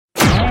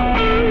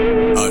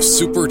A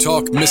Super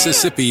Talk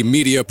Mississippi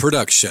media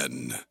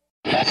production.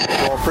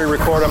 I'll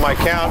pre-record on my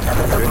count.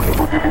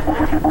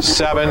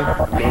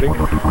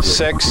 7,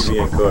 6,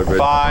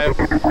 5,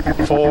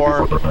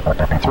 4,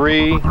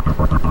 3,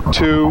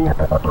 2.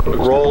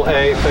 Roll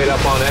A, fade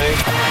up on A.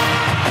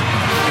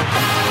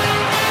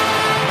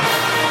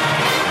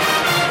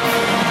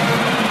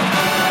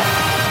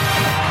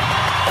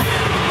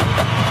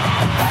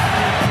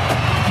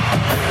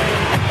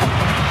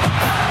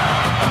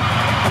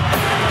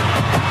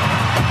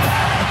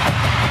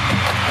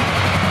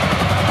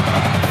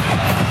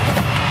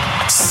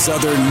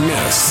 Southern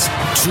Miss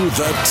to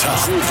the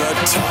top.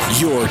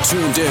 You're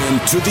tuned in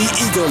to the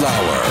Eagle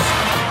Hour.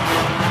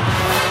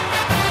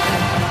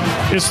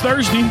 It's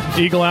Thursday.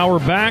 Eagle Hour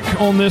back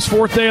on this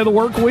fourth day of the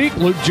work week.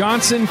 Luke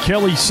Johnson,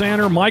 Kelly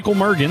Sander, Michael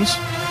Mergens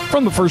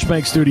from the First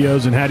Bank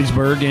Studios in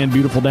Hattiesburg and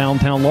beautiful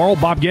downtown Laurel.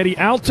 Bob Getty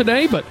out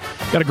today, but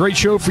got a great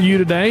show for you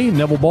today.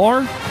 Neville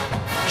Barr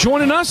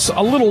joining us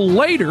a little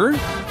later.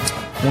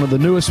 One of the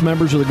newest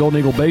members of the Golden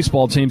Eagle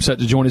baseball team set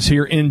to join us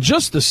here in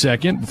just a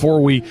second.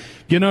 Before we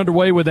get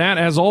underway with that,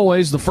 as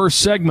always, the first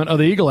segment of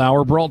the Eagle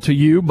Hour brought to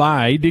you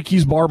by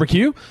Dickey's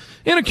Barbecue.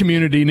 In a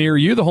community near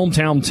you, the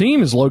hometown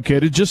team is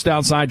located just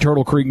outside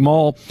Turtle Creek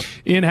Mall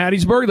in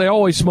Hattiesburg. They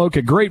always smoke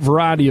a great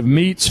variety of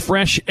meats,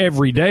 fresh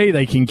every day.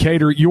 They can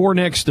cater your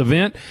next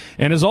event.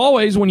 And as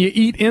always, when you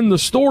eat in the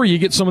store, you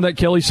get some of that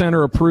Kelly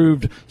Center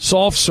approved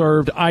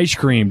soft-served ice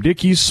cream.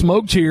 Dickey's,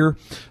 smoked here,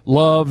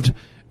 loved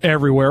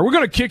everywhere. We're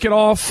going to kick it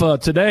off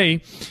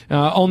today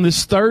on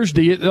this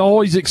Thursday. It's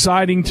always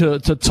exciting to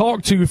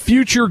talk to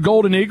future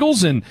Golden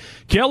Eagles, and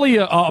Kelly,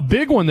 a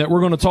big one that we're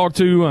going to talk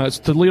to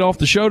lead off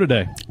the show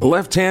today.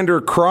 Left-hander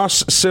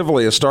Cross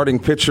Sibley, a starting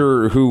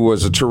pitcher who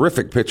was a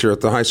terrific pitcher at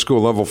the high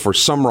school level for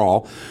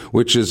Sumrall,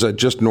 which is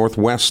just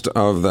northwest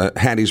of the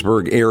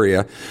Hattiesburg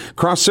area.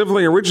 Cross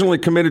Sibley originally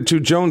committed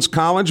to Jones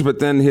College, but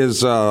then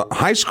his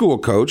high school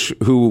coach,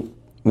 who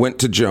went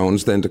to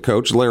Jones then to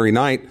coach, Larry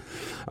Knight,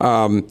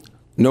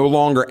 no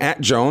longer at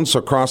Jones, so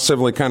Cross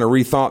Sibley kind of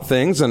rethought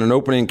things, and an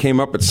opening came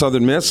up at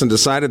Southern Miss and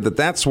decided that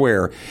that's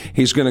where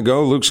he's going to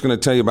go. Luke's going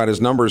to tell you about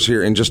his numbers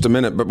here in just a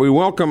minute, but we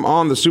welcome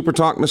on the Super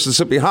Talk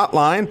Mississippi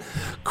hotline,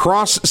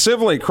 Cross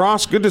Sibley.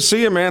 Cross, good to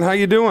see you, man. How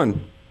you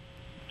doing?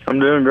 I'm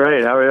doing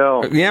great. How are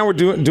y'all? Yeah, we're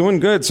doing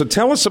good. So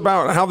tell us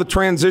about how the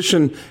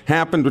transition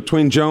happened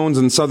between Jones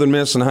and Southern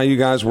Miss and how you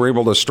guys were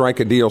able to strike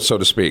a deal, so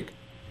to speak.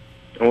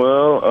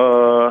 Well,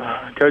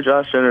 Coach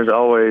Ostrander is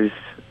always,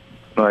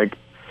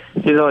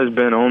 he's always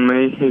been on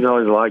me. He's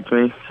always liked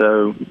me,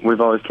 so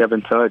we've always kept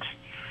in touch.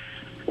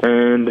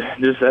 And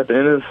just at the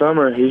end of the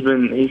summer,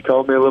 he's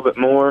called me a little bit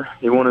more.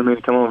 He wanted me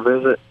to come on a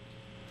visit,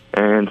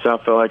 and so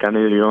I felt like I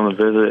needed to go on a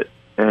visit.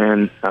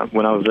 And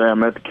when I was there, I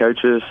met the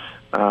coaches.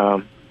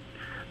 I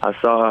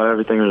saw how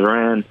everything was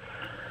ran.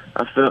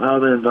 I felt how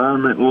the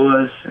environment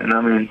was,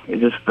 and,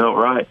 it just felt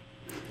right.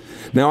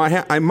 Now,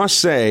 I must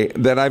say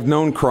that I've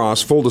known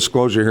Cross, full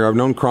disclosure here, I've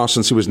known Cross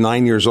since he was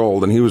 9 years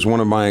old, and he was one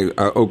of my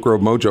Oak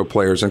Grove Mojo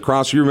players. And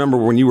Cross, you remember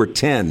when you were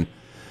 10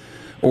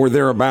 or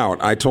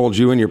thereabout, I told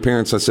you and your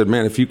parents, I said,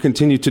 man, if you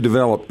continue to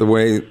develop the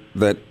way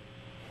that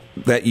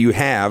you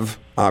have,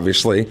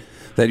 obviously,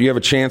 that you have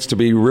a chance to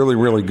be really,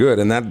 really good.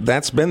 And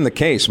that's been the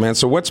case, man.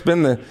 So what's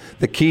been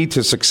the key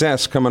to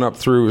success coming up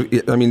through?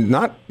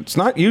 It's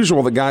not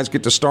usual that guys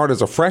get to start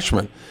as a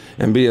freshman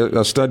and be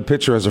a stud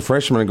pitcher as a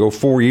freshman and go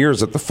 4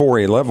 years at the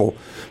 4A level.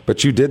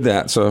 But you did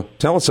that. So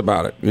tell us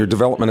about it, your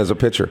development as a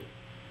pitcher.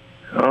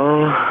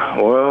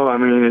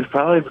 It's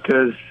probably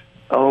because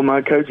all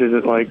my coaches,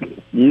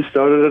 you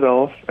started it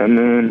off, and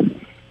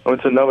then I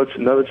went to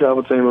another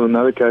travel team with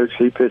another coach.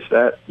 He pitched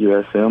at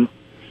USM.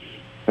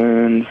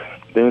 And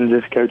then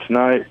just Coach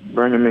Knight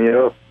bringing me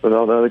up with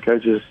all the other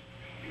coaches.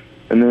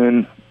 And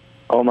then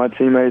all my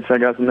teammates, I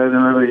got to know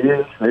them over the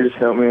years. They just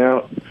helped me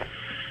out.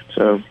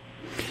 So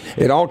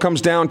it all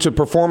comes down to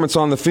performance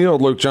on the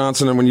field, Luke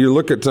Johnson. And when you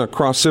look at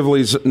Cross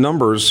Sibley's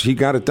numbers, he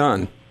got it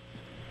done.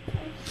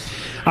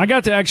 I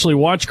got to actually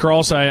watch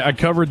Cross. I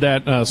covered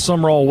that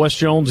Sumrall West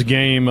Jones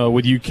game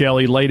with you,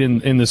 Kelly, late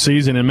in the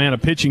season. And, man, a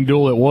pitching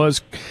duel it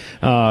was.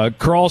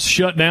 Cross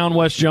shut down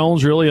West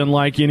Jones, really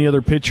unlike any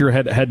other pitcher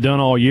had done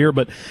all year.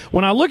 But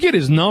when I look at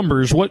his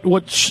numbers,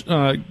 what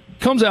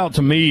comes out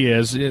to me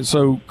is,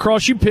 so,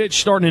 Cross, you pitched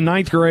starting in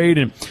ninth grade,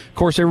 and, of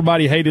course,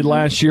 everybody hated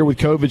last year with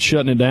COVID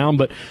shutting it down.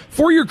 But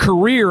for your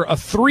career, a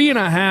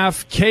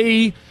 3.5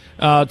 K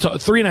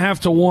 3.5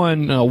 to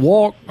 1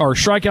 walk or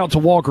strikeout to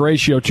walk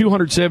ratio,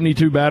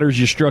 272 batters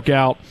you struck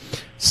out,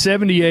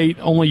 78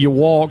 only you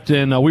walked,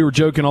 and we were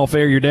joking off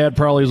air. Your dad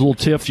probably was a little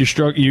tiff.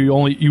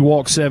 You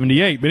walked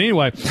 78, but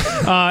anyway,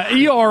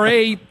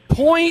 ERA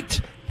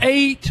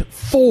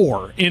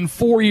 .84 in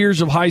 4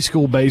 years of high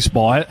school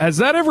baseball. Has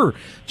that ever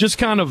just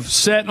kind of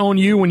set on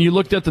you when you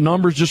looked at the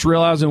numbers, just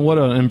realizing what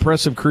an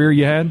impressive career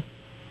you had?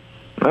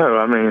 No,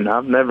 I've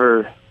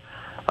never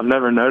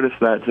noticed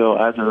that till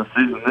after the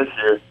season this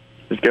year.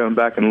 Just going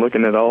back and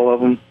looking at all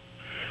of them,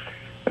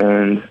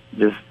 and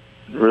just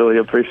really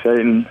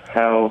appreciating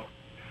how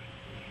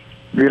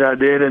good I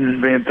did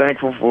and being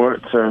thankful for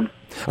it. So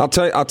I'll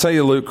tell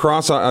you, Luke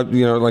Cross. Like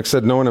I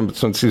said, knowing him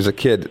since he was a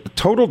kid,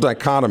 total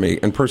dichotomy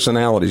in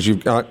personalities.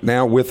 You've got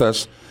now with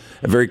us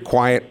a very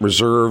quiet,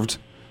 reserved,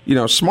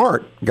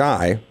 smart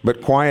guy,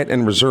 but quiet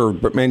and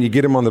reserved. But man, you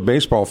get him on the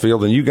baseball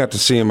field, and you got to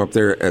see him up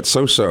there at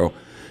So-So,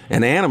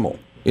 an animal,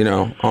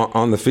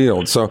 on the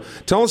field. So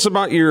tell us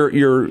about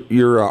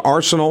your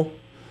arsenal,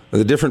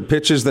 the different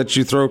pitches that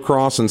you throw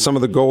across, and some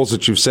of the goals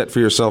that you've set for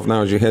yourself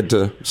now as you head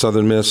to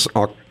Southern Miss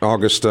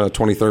August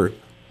 23rd.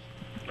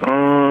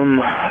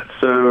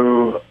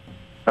 So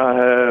I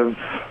have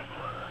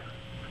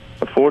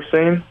a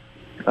 4-seam,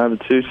 I have a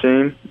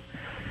 2-seam,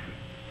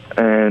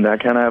 and I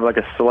kind of have like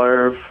a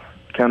slurve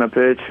kind of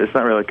pitch. It's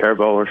not really a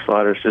curveball or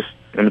slider, it's just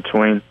in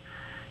between.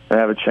 I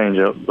have a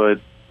changeup,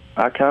 but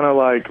I kind of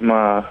like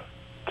my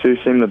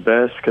 2-seam the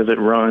best because it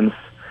runs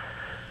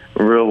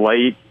real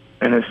late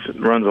and it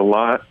runs a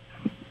lot.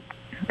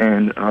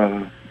 And,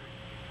 my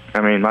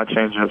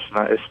changeup's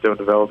it's still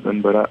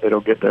developing, but it'll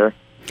get there.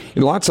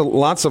 Lots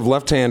of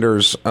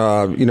left-handers,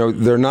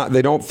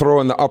 they don't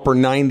throw in the upper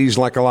 90s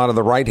like a lot of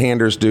the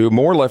right-handers do.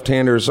 More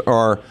left-handers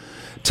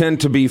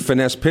tend to be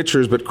finesse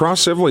pitchers, but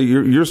Cross Sibley,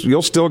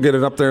 you'll still get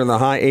it up there in the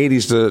high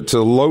 80s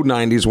to low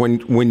 90s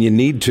when you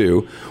need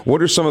to.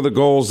 What are some of the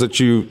goals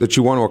that you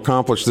want to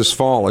accomplish this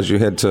fall as you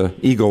head to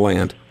Eagle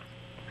Land?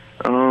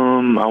 I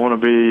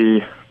want to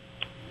be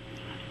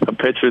a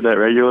pitcher that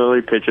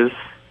regularly pitches.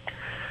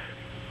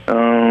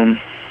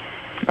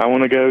 I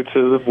want to go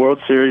to the World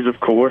Series, of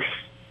course.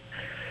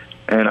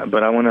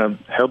 But I want to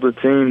help the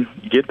team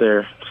get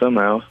there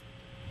somehow.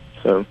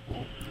 So,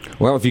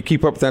 well, if you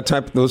keep up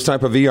those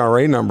type of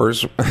ERA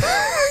numbers,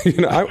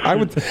 I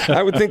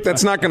would think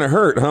that's not going to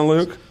hurt, huh,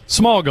 Luke?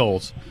 Small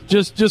goals,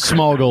 just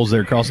small goals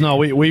there, Cross. No,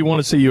 we want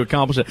to see you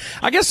accomplish it.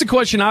 I guess the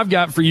question I've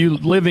got for you,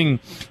 living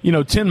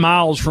 10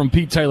 miles from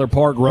Pete Taylor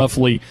Park,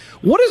 roughly,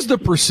 what is the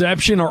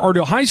perception, or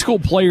do high school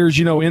players,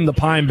 in the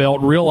Pine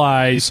Belt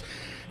realize?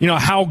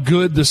 How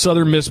good the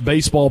Southern Miss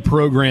baseball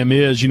program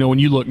is, when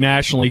you look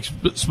nationally,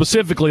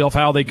 specifically off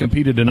how they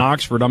competed in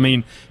Oxford. I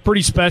mean,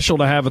 pretty special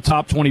to have a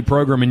top 20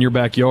 program in your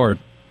backyard.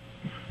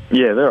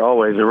 Yeah, they're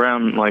always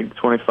around like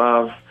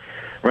 25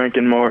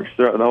 ranking marks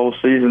throughout the whole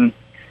season.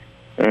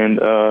 And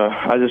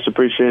I just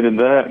appreciated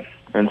that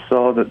and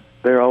saw that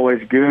they're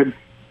always good,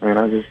 and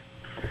I just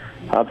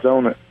hopped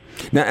on it.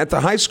 Now, at the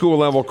high school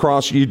level,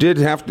 Cross, you did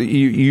have to.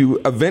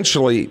 You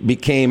eventually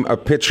became a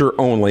pitcher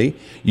only.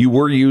 You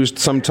were used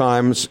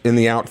sometimes in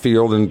the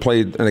outfield and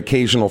played an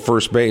occasional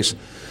first base.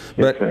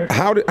 But yes,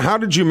 how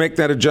did you make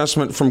that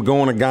adjustment from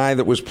going a guy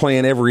that was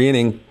playing every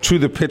inning to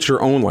the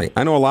pitcher only?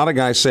 I know a lot of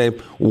guys say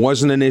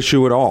wasn't an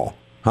issue at all.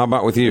 How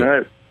about with you?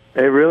 No,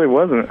 it really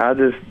wasn't.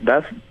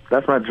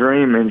 That's my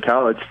dream in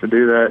college, to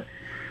do that.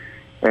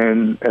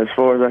 And as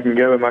far as I can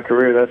go in my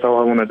career, that's all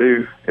I want to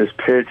do is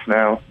pitch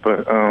now.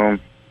 But I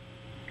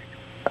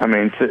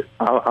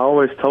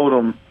always told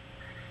them,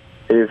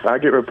 if I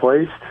get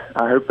replaced,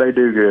 I hope they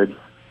do good,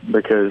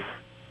 because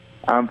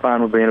I'm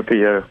fine with being a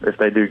PO if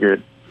they do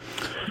good.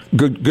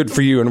 Good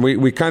for you. And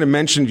we kind of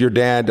mentioned your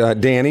dad,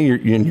 Danny,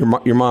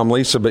 your mom,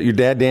 Lisa, but your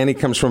dad, Danny,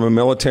 comes from a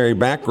military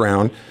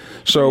background.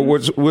 So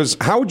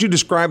how would you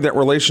describe that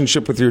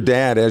relationship with your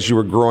dad as you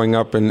were growing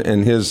up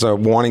and his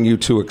wanting you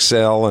to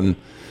excel and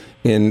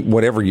in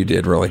whatever you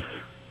did, really?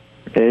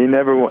 He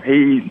never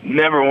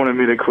wanted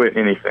me to quit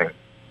anything.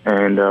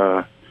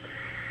 And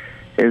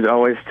he was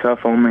always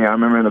tough on me. I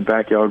remember in the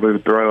backyard we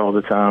would throw all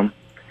the time.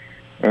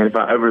 And if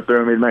I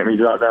overthrew him, he'd make me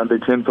drop down and do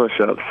 10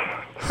 push-ups.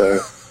 So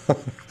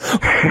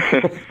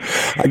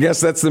I guess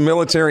that's the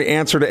military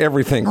answer to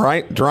everything,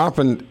 right? Drop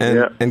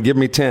and give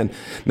me 10.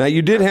 Now,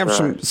 you did have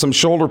some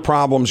shoulder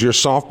problems your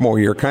sophomore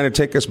year. Kind of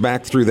take us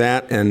back through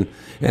that and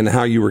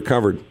how you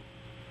recovered.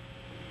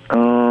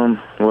 Well,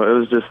 it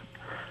was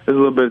a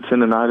little bit of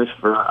tendonitis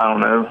for,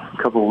 a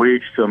couple of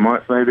weeks to a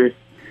month maybe.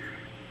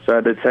 So I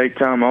had to take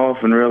time off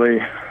and really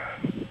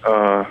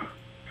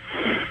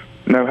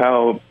know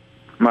how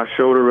my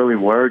shoulder really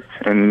worked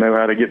and know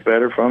how to get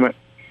better from it.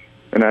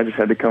 And I just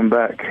had to come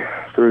back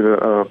through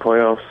the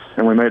playoffs,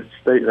 and we made it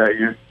state that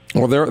year.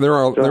 Well, there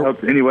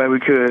helped any way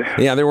we could.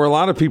 Yeah, there were a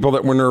lot of people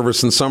that were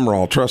nervous in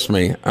Summerall. Trust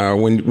me,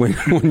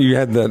 when you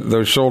had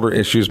those shoulder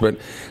issues, but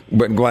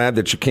glad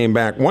that you came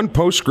back. One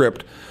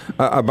postscript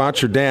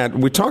about your dad.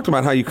 We talked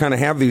about how you kind of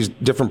have these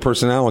different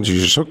personalities.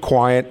 You're so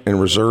quiet and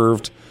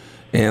reserved,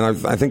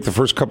 and I think the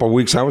first couple of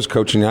weeks I was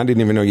coaching, I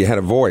didn't even know you had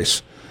a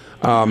voice.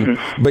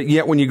 But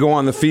yet, when you go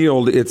on the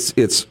field,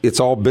 it's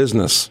all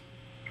business.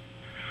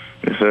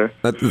 Yes, sir.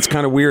 It's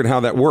kind of weird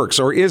how that works,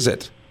 or is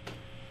it?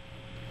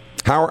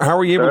 How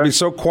are you able to be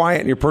so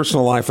quiet in your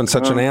personal life and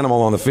such an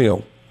animal on the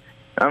field?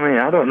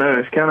 I don't know.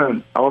 It's kind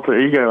of alter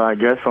ego, I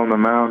guess, on the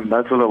mound.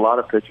 That's what a lot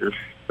of pitchers,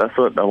 that's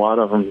what a lot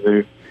of them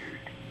do.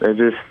 They're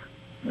just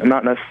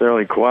not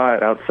necessarily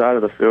quiet outside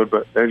of the field,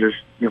 but they're just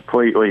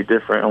completely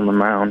different on the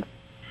mound.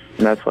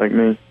 And that's like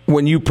me.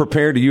 When you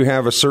prepare, do you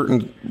have a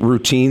certain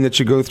routine that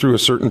you go through, a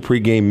certain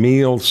pregame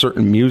meal,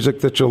 certain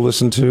music that you'll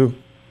listen to?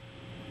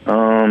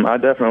 I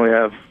definitely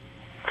have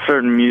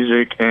certain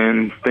music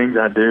and things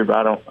I do, but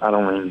I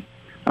don't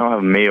have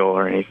a meal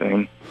or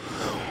anything.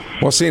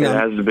 Well, see, it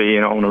now, has to be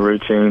on a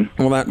routine.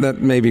 well, that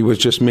maybe was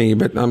just me,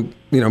 but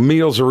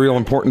meals are real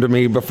important to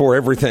me before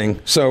everything.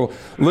 So,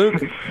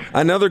 Luke,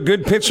 another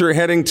good pitcher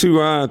heading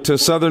to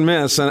Southern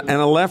Miss and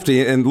a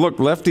lefty. And look,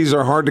 lefties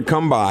are hard to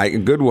come by,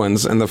 good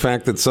ones. And the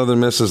fact that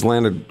Southern Miss has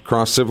landed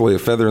Cross Sibley a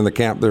feather in the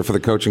cap there for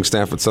the coaching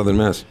staff at Southern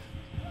Miss.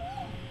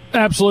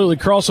 Absolutely.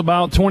 Cross,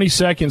 about 20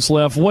 seconds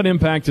left. What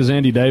impact has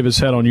Andy Davis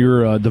had on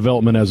your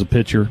development as a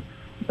pitcher?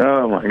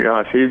 Oh my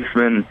gosh, he's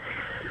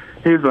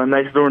my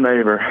next door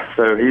neighbor,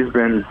 so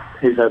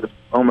he's had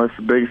almost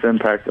the biggest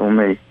impact on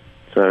me.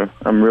 So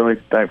I'm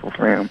really thankful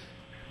for him.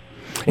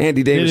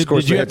 Andy Davis, of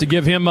course. Did you have to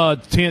give him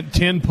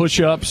 10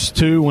 push-ups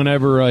too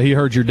whenever he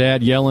heard your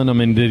dad yelling? I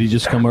mean, did he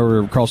just come over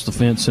across the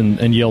fence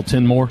and yell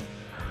 10 more?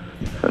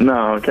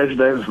 No, Coach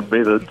Davis would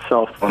be the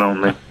soft one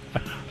on me.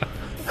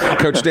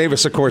 Coach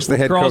Davis, of course, the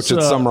head coach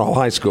at Summerall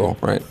High School,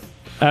 right?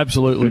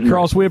 Absolutely. Mm-hmm.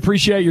 Cross, we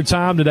appreciate your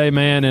time today,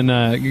 man,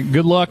 and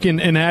good luck in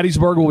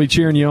Hattiesburg. We'll be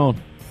cheering you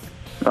on.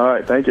 All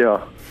right, thank you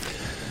all.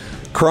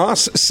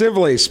 Cross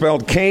Sibley,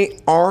 spelled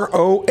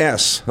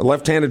K-R-O-S, a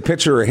left-handed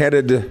pitcher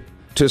headed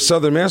to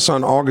Southern Miss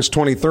on August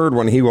 23rd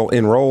when he will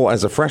enroll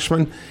as a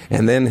freshman,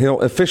 and then he'll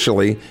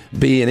officially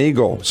be an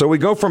Eagle. So we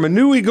go from a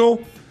new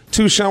Eagle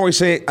to, shall we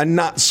say, a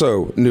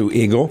not-so-new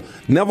Eagle.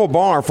 Neville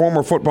Barr,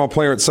 former football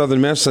player at Southern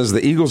Miss, says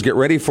the Eagles get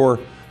ready for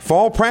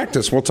fall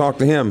practice. We'll talk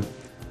to him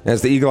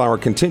as the Eagle Hour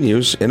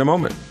continues in a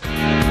moment.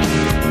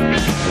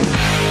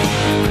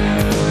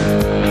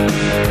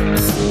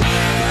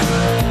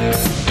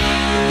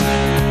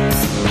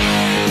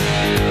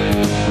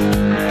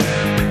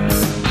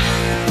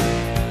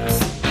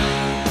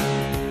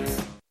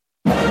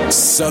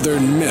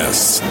 Southern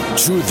Miss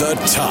to the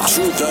top.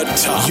 To the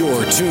top.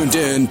 You're tuned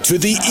in to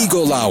the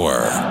Eagle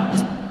Hour.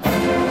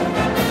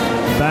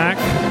 Back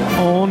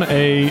on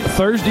a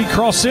Thursday,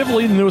 Cross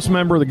Sibley, the newest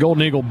member of the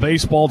Golden Eagle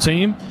baseball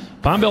team,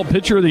 Pine Belt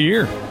Pitcher of the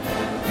Year.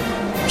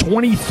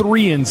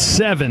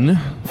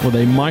 23-7 with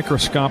a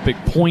microscopic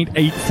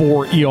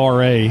 .84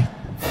 ERA,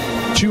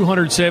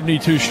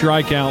 272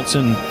 strikeouts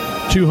and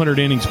 200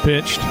 innings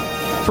pitched.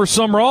 For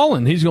Summerall,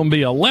 and he's going to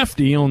be a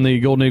lefty on the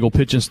Golden Eagle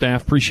pitching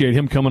staff. Appreciate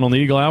him coming on the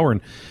Eagle Hour,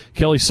 and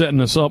Kelly setting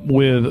us up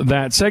with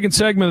that second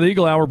segment of the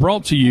Eagle Hour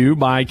brought to you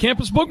by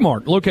Campus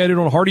Bookmark, located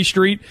on Hardy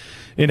Street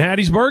in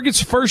Hattiesburg.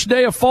 It's the first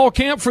day of fall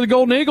camp for the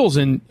Golden Eagles,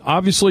 and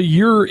obviously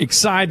you're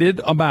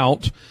excited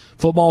about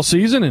football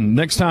season, and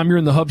next time you're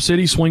in the Hub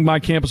City, swing by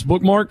Campus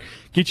Bookmark,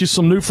 get you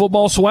some new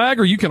football swag,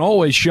 or you can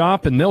always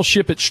shop, and they'll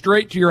ship it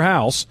straight to your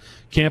house,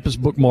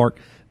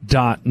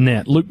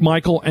 campusbookmark.net. Luke,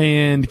 Michael,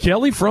 and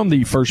Kelly from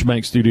the First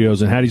Bank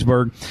Studios in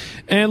Hattiesburg.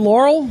 And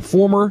Laurel,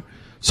 former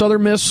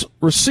Southern Miss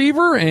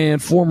receiver and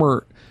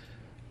former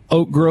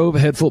Oak Grove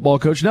head football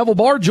coach. Neville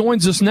Barr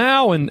joins us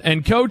now.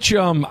 And Coach,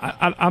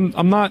 I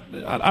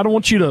don't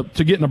want you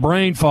to get in a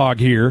brain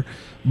fog here,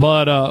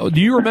 but do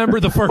you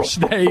remember the first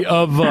day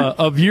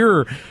of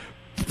your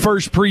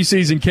first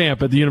preseason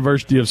camp at the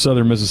University of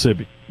Southern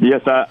Mississippi?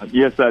 Yes,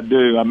 I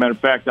do. As a matter of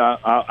fact,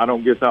 I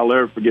don't guess I'll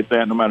ever forget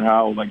that, no matter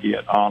how old I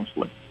get,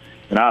 honestly.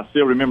 And I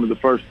still remember the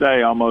first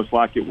day almost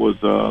like it was,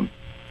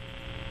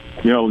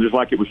 just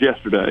like it was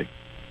yesterday.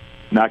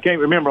 Now, I can't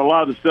remember a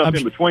lot of the stuff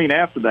in between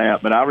after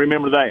that, but I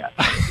remember that.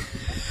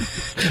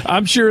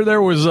 I'm sure there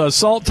was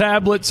salt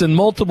tablets and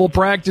multiple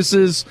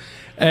practices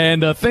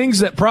and things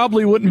that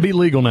probably wouldn't be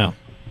legal now.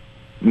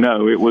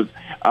 No, it was.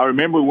 I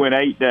remember we went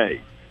 8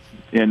 days.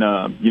 And,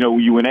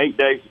 you went 8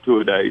 days to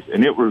 2 days,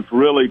 and it was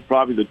really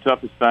probably the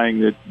toughest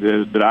thing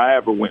that I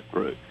ever went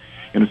through.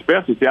 And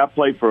especially, I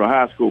played for a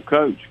high school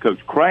coach, Coach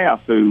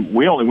Kraft, who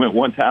we only went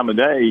one time a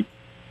day,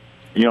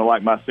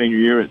 like my senior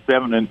year at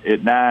 7 and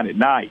at 9 at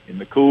night in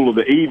the cool of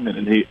the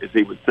evening, as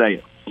he would say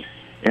it.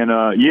 And,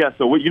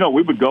 so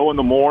we would go in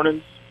the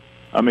mornings.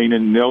 I mean,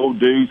 and the old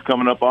dudes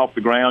coming up off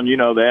the ground,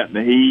 that, and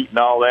the heat and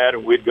all that,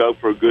 and we'd go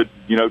for a good,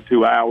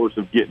 2 hours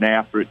of getting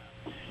after it.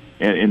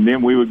 And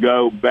then we would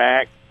go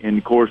back and,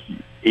 of course,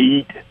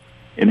 eat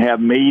and have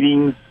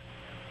meetings.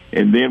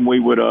 And then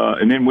we'd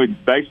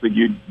basically,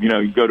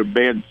 you'd go to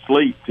bed and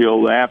sleep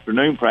till the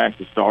afternoon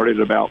practice started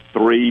at about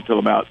 3 till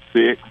about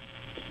 6.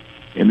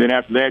 And then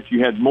after that,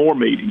 you had more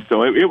meetings.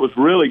 So it was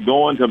really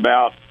going to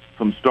about,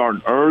 from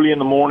starting early in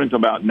the morning to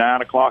about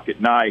 9 o'clock at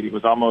night. It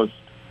was almost,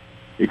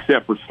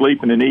 except for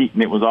sleeping and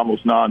eating, it was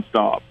almost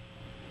nonstop.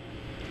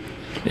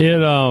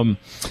 When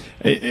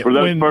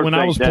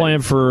I was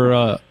playing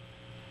for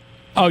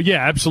oh,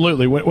 yeah,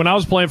 absolutely. When I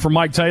was playing for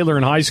Mike Taylor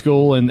in high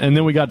school and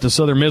then we got to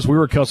Southern Miss, we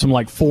were accustomed to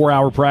like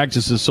 4-hour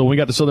practices. So when we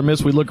got to Southern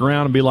Miss, we'd look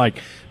around and be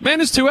like,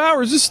 man, it's 2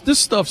 hours. This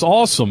stuff's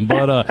awesome.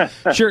 But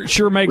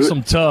sure makes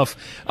them tough.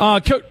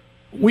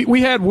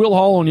 We had Will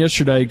Hall on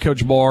yesterday,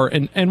 Coach Barr.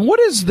 And what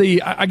is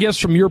I guess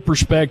from your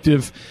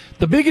perspective,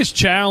 the biggest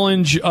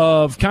challenge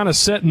of kind of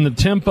setting the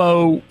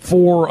tempo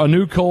for a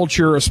new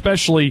culture,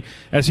 especially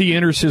as he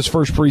enters his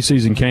first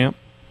preseason camp?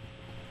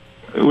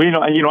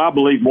 Well, I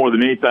believe more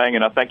than anything,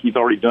 and I think he's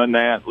already done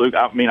that. Luke,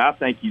 I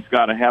think he's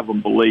got to have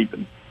them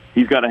believing.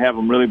 He's got to have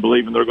them really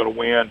believing they're going to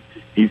win.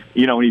 He's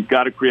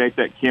got to create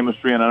that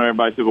chemistry. And I know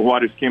everybody says, well,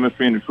 what is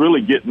chemistry? And it's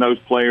really getting those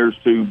players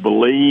to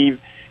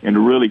believe and to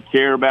really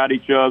care about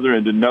each other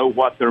and to know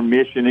what their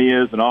mission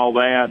is and all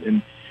that.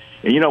 And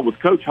with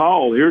Coach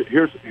Hall,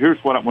 here's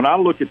what when I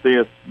look at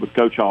this with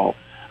Coach Hall,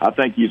 I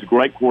think he's a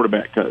great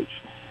quarterback coach.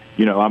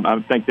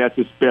 I think that's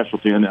his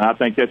specialty, and I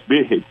think that's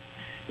big.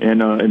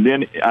 And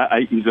then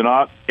he's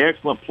an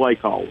excellent play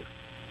caller,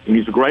 and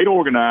he's a great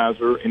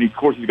organizer, and of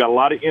course he's got a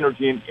lot of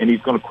energy, and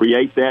he's going to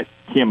create that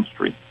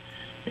chemistry.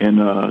 And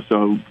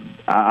so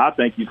I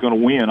think he's going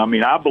to win. I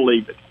mean, I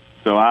believe it.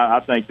 So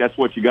I think that's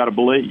what you got to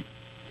believe,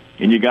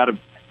 and you got to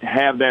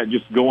have that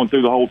just going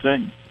through the whole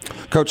team.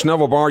 Coach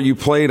Neville Barr, you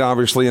played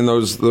obviously in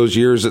those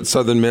years at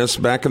Southern Miss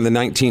back in the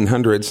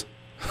 1900s.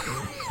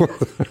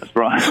 That's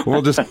right.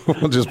 we'll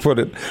just put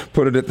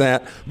it at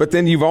that. But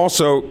then you've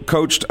also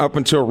coached up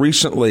until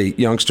recently,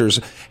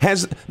 youngsters.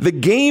 Has the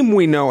game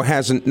we know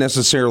hasn't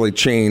necessarily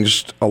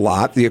changed a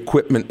lot? The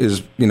equipment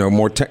is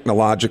more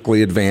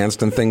technologically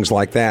advanced and things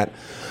like that.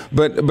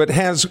 But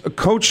has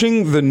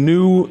coaching the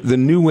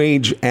new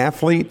age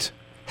athlete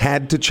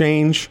had to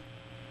change?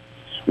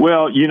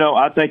 Well,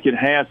 I think it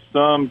has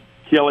some,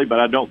 Kelly, but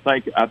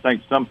I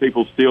think some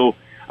people still.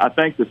 I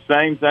think the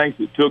same things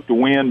it took to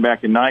win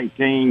back in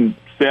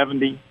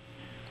 1970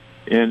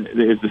 and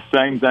it's the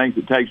same things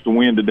it takes to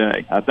win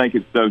today. I think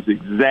it's those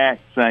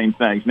exact same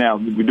things. Now,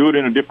 we do it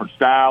in a different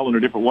style, in a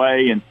different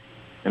way,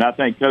 and I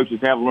think coaches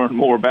have learned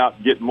more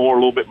about getting a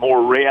little bit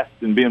more rest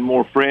and being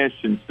more fresh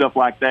and stuff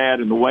like that,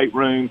 and the weight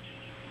room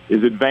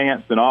is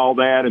advanced and all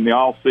that, and the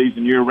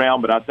off-season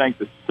year-round, but I think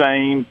the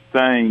same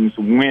things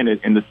win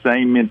it, and the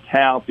same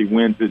mentality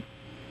wins it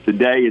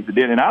today as it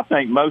did. And I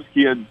think most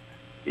kids,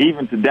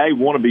 even today,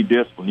 want to be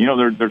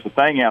disciplined. There's a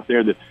thing out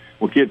there that,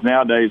 kids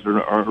nowadays are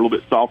a little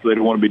bit softer. They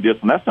don't want to be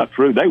disciplined. That's not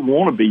true. They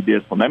want to be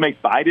disciplined. They may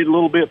fight it a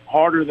little bit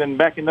harder than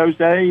back in those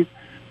days,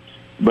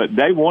 but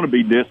they want to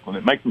be disciplined.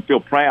 It makes them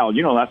feel proud.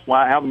 That's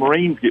how the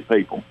Marines get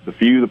people. The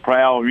few, the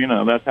proud,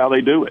 that's how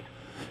they do it.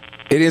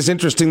 It is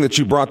interesting that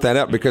you brought that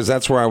up because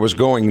that's where I was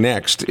going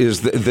next,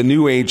 is the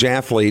new age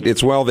athlete.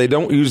 It's, they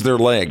don't use their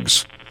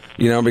legs,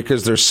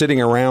 because they're sitting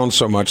around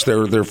so much.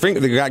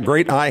 They got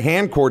great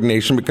eye-hand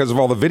coordination because of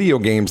all the video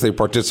games they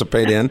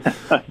participate in,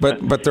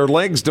 but their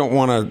legs don't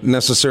want to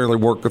necessarily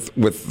work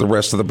with the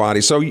rest of the body.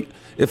 So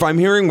if I'm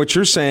hearing what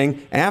you're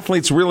saying,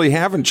 athletes really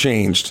haven't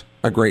changed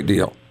a great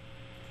deal.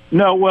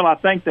 No, well, I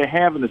think they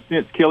have in the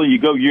sense, Kelly, you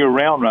go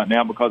year-round right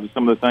now because of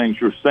some of the things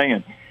you're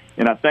saying.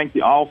 And I think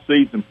the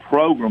all-season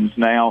programs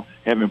now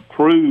have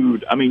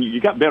improved. I mean, you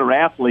got better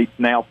athletes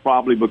now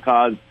probably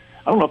because,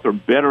 I don't know if they're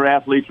better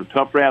athletes or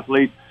tougher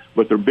athletes,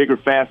 but they're bigger,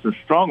 faster,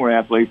 stronger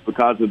athletes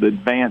because of the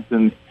advance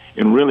in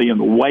the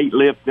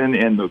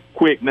weightlifting and the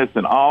quickness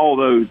and all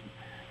those,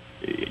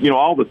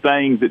 all the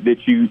things that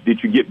you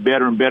get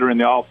better and better in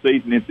the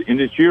off-season.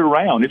 It's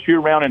year-round. It's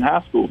year-round in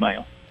high school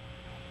now.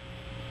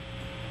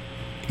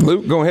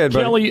 Luke, go ahead,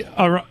 buddy.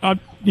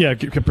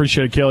 Kelly,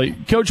 appreciate it, Kelly.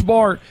 Coach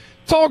Barr,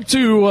 talked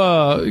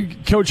to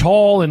Coach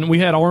Hall, and we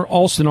had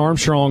Austin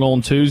Armstrong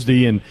on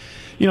Tuesday, and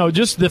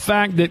just the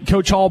fact that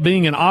Coach Hall,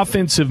 being an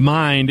offensive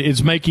mind,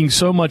 is making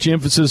so much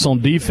emphasis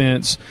on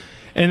defense,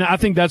 and I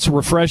think that's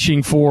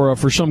refreshing for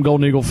some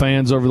Golden Eagle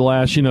fans over the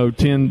last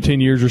 10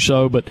 years or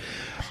so. But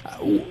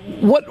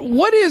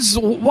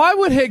why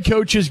would head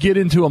coaches get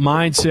into a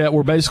mindset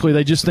where basically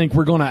they just think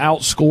we're going to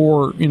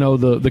outscore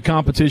the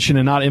competition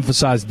and not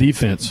emphasize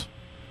defense?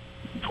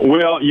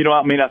 Well,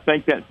 I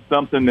think that's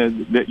something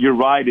that you're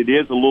right. It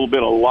is a little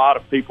bit. A lot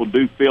of people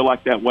do feel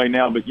like that way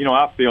now. But,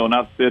 I feel, and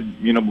I've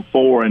said,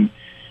 before, and,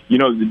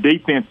 the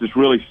defense is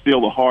really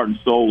still the heart and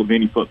soul of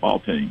any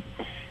football team.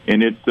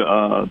 And it's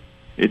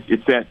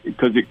that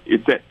because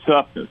it's that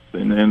toughness.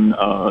 And then,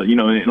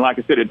 and like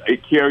I said,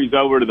 it carries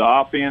over to the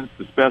offense,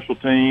 the special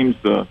teams,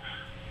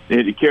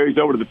 it carries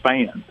over to the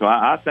fans. So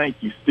I think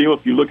if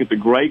you look at the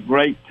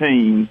great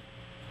teams,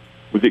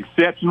 with the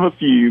exception of a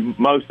few,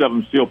 most of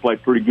them still play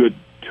pretty good,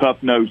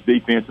 tough-nosed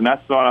defense, and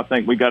that's what I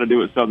think we got to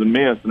do at Southern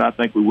Miss, and I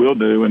think we will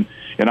do. And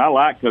I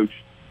like Coach,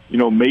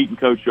 Meat and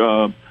Coach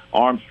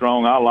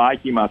Armstrong. I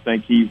like him. I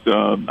think he's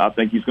going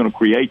to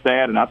create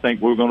that, and I think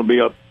we're going to be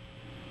up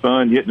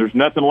fun hitting. There's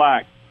nothing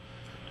like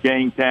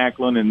gang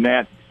tackling and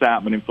that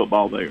excitement in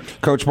football there.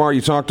 Coach Barr,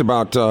 you talked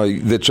about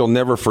that you'll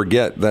never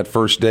forget that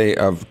first day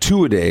of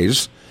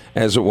two-a-days,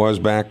 as it was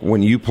back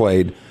when you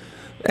played.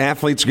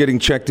 Athletes getting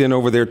checked in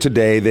over there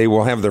today. They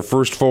will have their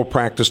first full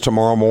practice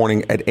tomorrow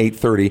morning at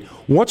 8:30.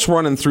 What's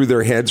running through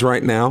their heads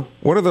right now?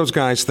 What are those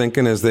guys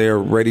thinking as they are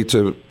ready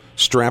to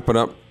strap it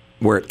up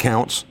where it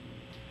counts?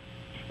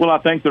 Well, I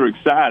think they're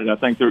excited. I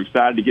think they're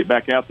excited to get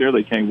back out there.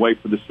 They can't wait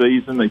for the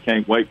season. They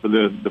can't wait for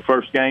the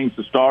first games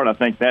to start. I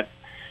think that's,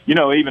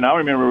 even I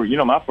remember,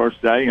 my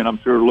first day, and I'm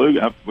sure Luke,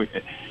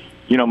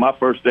 my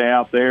first day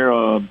out there,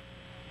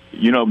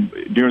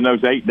 during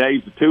those 8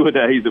 days, the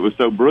two-a-days, it was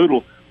so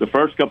brutal. The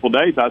first couple of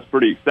days, I was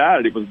pretty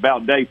excited. It was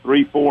about day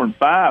 3, 4, and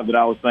 5 that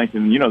I was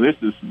thinking, this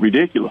is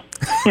ridiculous.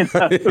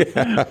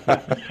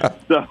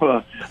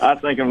 So I was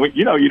thinking,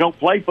 you don't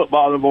play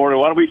football in the morning.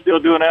 What are we still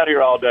doing out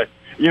here all day?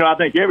 I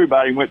think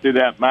everybody went through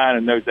that mind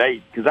in those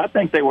 8 because I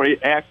think they were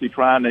actually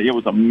it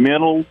was a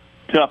mental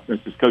toughness,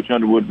 as Coach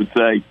Underwood would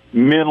say,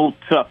 mental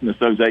toughness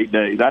those 8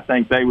 days. I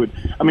think they would.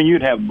 I mean,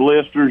 you'd have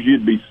blisters,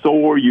 you'd be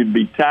sore, you'd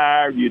be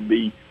tired, you'd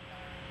be.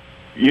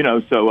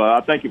 So I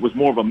think it was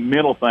more of a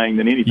mental thing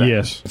than anything.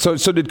 Yes. So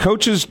did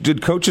coaches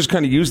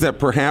kind of use that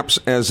perhaps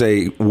as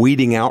a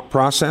weeding out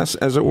process,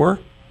 as it were?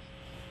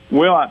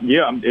 Well,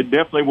 yeah, it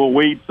definitely will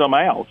weed some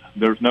out.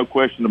 There's no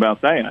question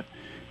about that.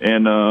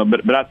 And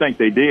but I think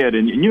they did.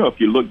 And if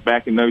you look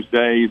back in those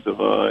days,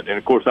 and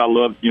of course I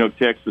love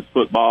Texas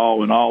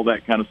football and all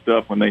that kind of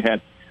stuff when they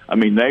had. I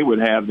mean, they would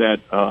have that.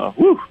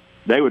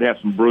 They would have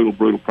some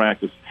brutal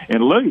practice.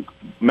 And Luke,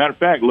 matter of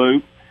fact,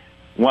 Luke.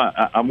 Well,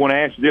 I want to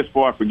ask you this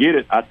before I forget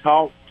it. I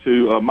talked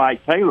to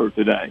Mike Taylor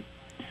today,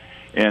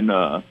 and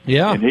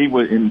he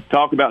was and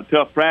talk about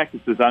tough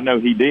practices. I know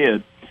he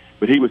did,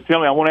 but he was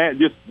telling me, I want to add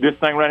this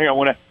thing right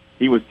here.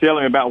 He was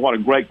telling me about what a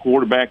great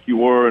quarterback you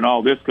were and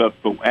all this stuff.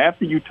 But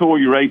after you tore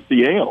your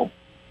ACL,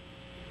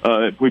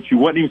 which you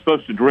wasn't even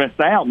supposed to dress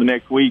out the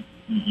next week,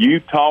 you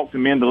talked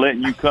him into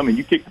letting you come and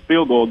you kicked the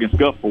field goal against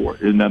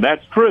Gulfport. And now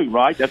that's true,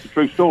 right? That's a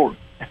true story.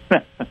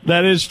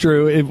 That is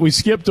true. If we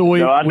skipped a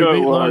week, we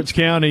beat Lawrence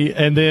County,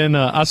 and then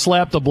I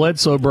slapped a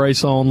Bledsoe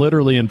brace on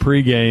literally in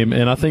pregame,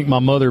 and I think my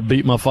mother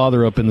beat my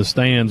father up in the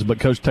stands, but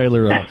Coach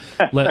Taylor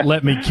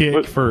let me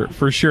kick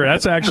for sure.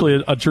 That's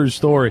actually a true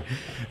story.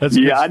 That's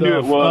good I stuff. knew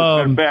it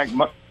was. In fact,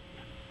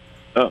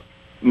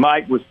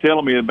 Mike was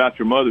telling me about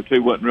your mother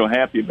too. Wasn't real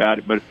happy about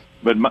it, but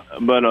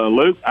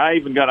Luke,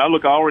 I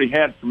already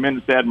had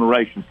tremendous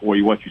admiration for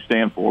you, what you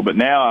stand for, but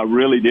now I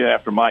really did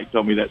after Mike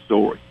told me that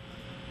story.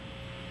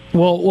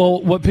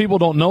 Well, what people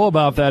don't know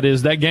about that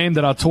is that game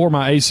that I tore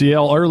my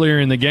ACL earlier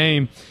in the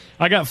game,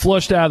 I got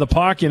flushed out of the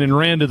pocket and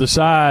ran to the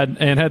side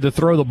and had to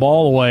throw the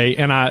ball away,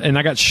 and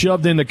I got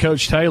shoved into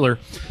Coach Taylor.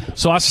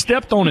 So I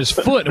stepped on his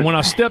foot, and when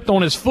I stepped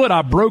on his foot,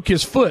 I broke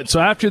his foot.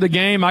 So after the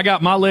game, I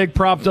got my leg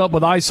propped up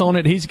with ice on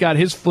it. He's got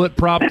his foot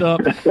propped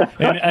up,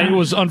 and it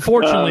was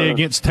unfortunately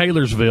against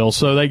Taylorsville,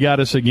 so they got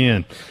us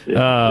again.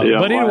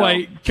 But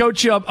anyway, wow.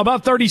 Coach,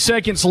 about 30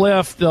 seconds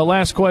left.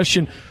 Last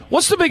question.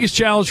 What's the biggest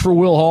challenge for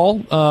Will Hall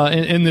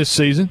in this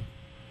season?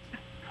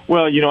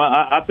 Well,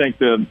 I think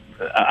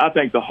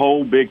the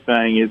whole big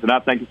thing is, and I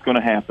think it's going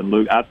to happen,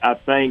 Luke. I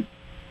think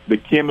the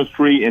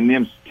chemistry and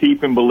them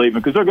keeping believing,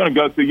 because they're going to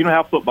go through.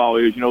 How football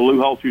is.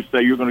 Lou Holtz used to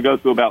say you're going to go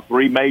through about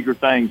 3 major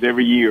things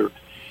every year,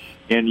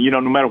 and no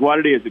matter what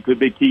it is, it could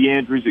be key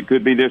injuries, it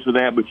could be this or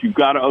that, but you've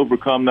got to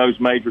overcome those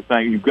major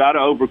things. You've got to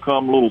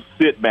overcome little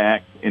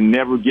sit-backs and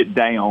never get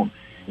down.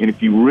 And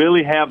if you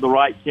really have the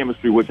right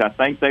chemistry, which I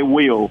think they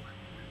will.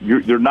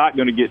 They're not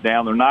going to get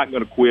down. They're not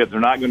going to quit. They're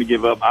not going to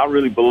give up. I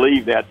really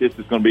believe that this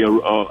is going to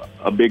be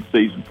a big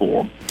season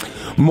for them.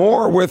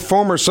 More with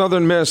former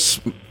Southern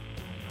Miss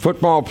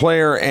football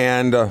player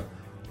and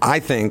I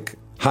think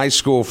high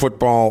school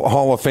football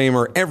Hall of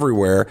Famer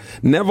everywhere,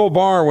 Neville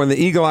Barr, when the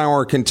Eagle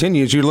Hour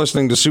continues. You're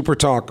listening to Super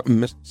Talk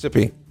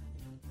Mississippi.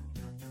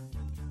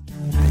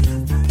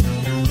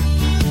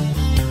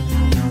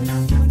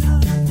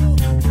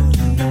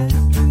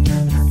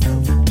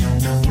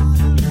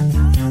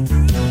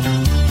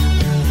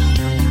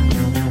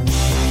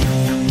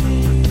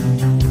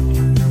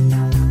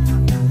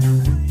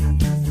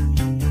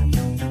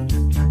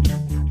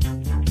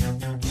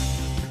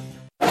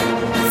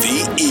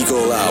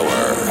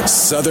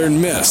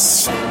 Southern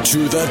Miss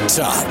to the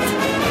top.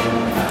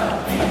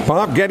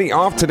 Bob Getty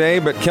off today,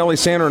 but Kelly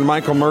Sander and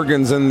Michael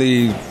Mergens in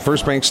the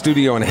First Bank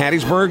Studio in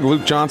Hattiesburg.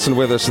 Luke Johnson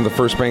with us in the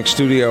First Bank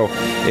Studio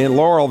in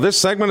Laurel. This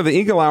segment of the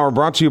Eagle Hour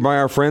brought to you by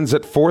our friends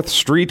at 4th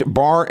Street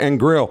Bar and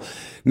Grill.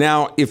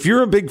 Now, if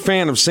you're a big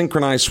fan of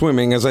synchronized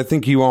swimming, as I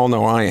think you all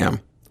know I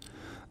am,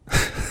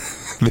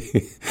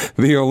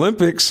 the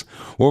Olympics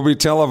will be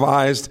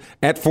televised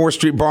at 4th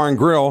Street Bar and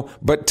Grill.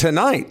 But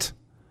tonight,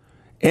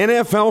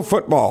 NFL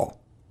football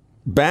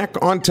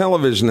back on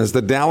television as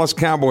the Dallas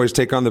Cowboys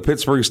take on the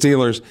Pittsburgh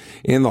Steelers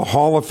in the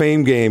Hall of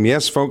Fame game.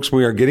 Yes, folks,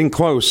 we are getting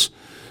close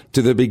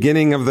to the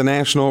beginning of the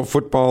National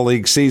Football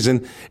League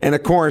season. And,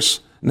 of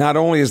course, not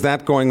only is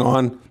that going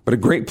on, but a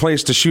great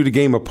place to shoot a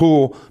game of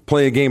pool,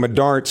 play a game of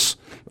darts.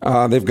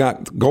 They've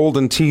got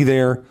Golden Tee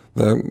there.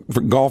 The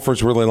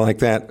golfers really like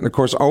that. And, of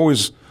course,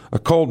 always a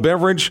cold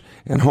beverage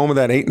and home of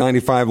that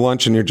 $8.95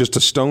 lunch, and you're just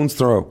a stone's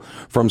throw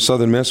from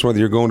Southern Miss, whether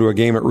you're going to a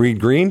game at Reed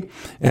Green,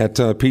 at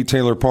Pete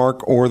Taylor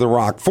Park, or The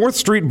Rock. 4th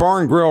Street Bar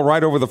and Grill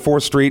right over the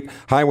 4th Street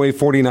Highway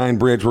 49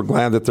 bridge. We're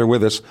glad that they're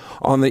with us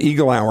on the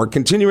Eagle Hour.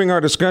 Continuing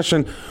our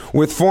discussion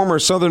with former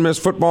Southern Miss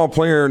football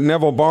player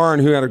Neville Barr,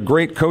 who had a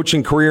great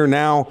coaching career,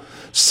 now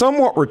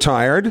somewhat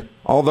retired,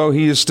 although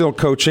he is still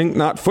coaching,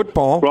 not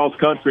football. Cross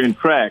country and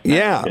track.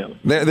 Yeah,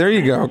 there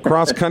you go.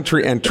 Cross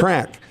country and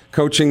track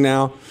coaching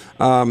now.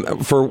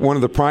 For one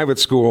of the private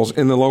schools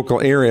in the local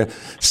area.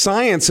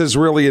 Science has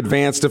really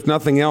advanced, if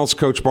nothing else,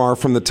 Coach Barr,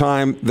 from the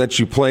time that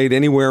you played,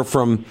 anywhere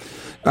from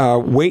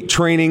weight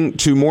training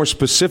to more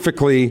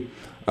specifically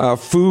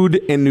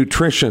food and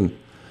nutrition.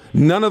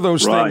 None of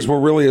those things were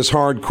really as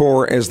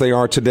hardcore as they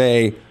are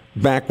today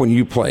back when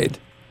you played.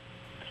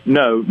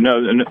 No,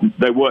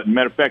 they wasn't.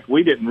 Matter of fact,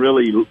 we didn't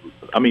really,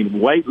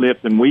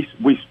 weightlifting,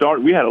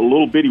 we had a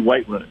little bitty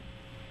weight room.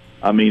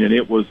 I mean, and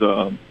it was,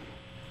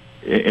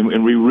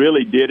 and we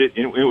really did it.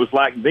 And it was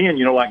like then,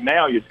 like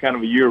now, it's kind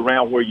of a year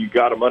round where you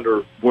got them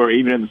where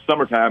even in the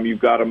summertime you've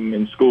got them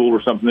in school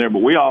or something there.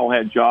 But we all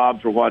had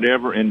jobs or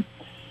whatever, and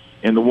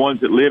the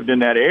ones that lived in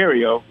that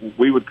area,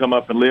 we would come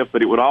up and lift,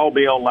 but it would all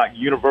be on like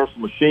universal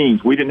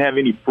machines. We didn't have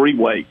any free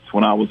weights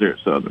when I was there at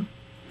Southern.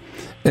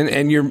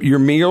 And your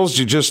meals,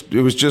 it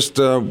was just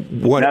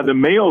what? Now the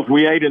meals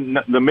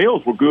the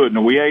meals were good.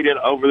 And we ate it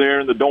over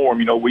there in the dorm.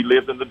 We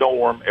lived in the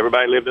dorm.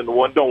 Everybody lived in the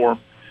one dorm,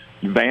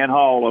 Van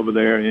Hall over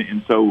there,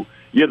 and so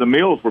yeah, the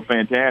meals were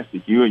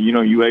fantastic. You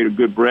ate a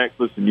good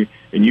breakfast, and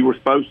you were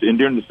supposed to. And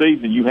during the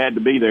season, you had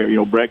to be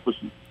there. Breakfast,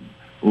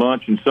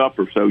 lunch, and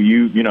supper. So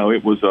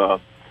it was.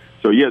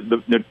 So yeah,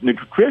 the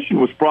nutrition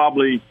was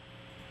probably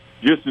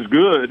just as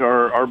good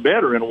or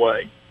better in a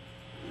way.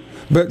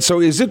 But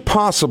so is it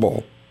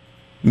possible?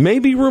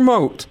 Maybe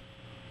remote,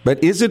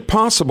 but is it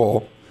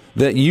possible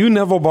that you,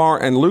 Neville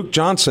Barr, and Luke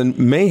Johnson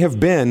may have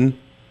been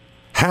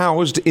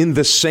housed in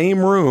the same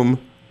room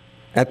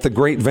at the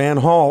Great Van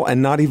Hall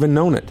and not even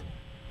known it?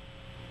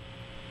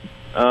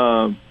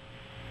 Well,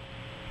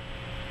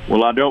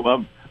 I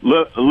don't.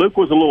 Luke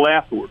was a little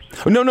afterwards.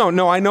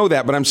 No, I know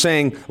that, but I'm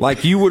saying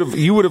like you would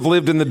have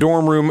lived in the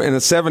dorm room in the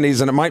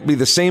 70s, and it might be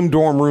the same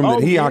dorm room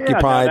that he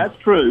occupied. No,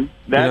 that's true.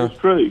 That is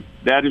true.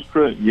 That is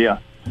true. Yeah.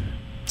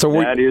 So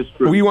that is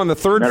true. Were you on the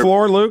third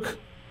floor, Luke?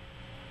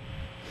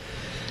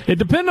 It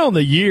depended on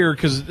the year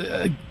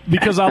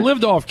because I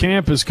lived off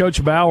campus.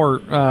 Coach Bauer,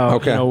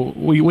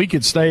 we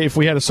could stay if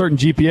we had a certain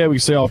GPA. We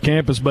could stay off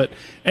campus, but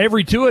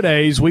every 2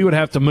 days we would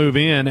have to move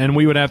in and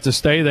we would have to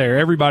stay there.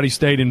 Everybody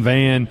stayed in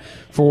Van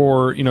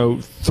for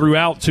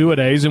throughout 2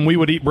 days, and we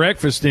would eat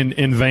breakfast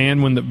in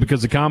Van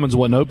because the Commons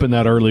wasn't open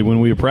that early when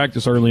we would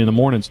practice early in the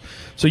mornings.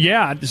 So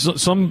yeah,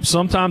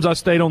 sometimes I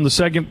stayed on the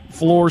second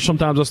floor,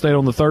 sometimes I stayed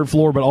on the third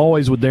floor, but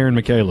always with Darren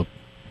McCaleb.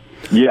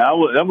 Yeah, I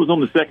was on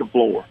the second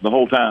floor the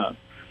whole time.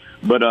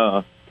 But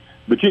and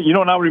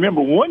I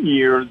remember one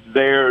year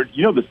there,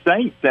 the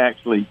Saints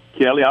actually,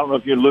 Kelly, I don't know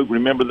if you and Luke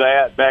remember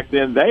that. Back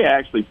then, they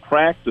actually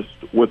practiced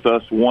with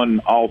us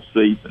one off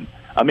season.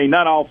 I mean,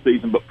 not off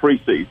season, but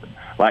preseason.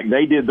 Like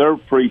they did their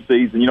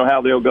preseason. You know how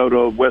they'll go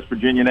to West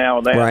Virginia now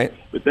and that? Right.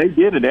 But they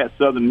did it at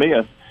Southern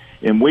Miss.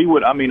 And we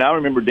would, I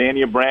remember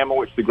Danny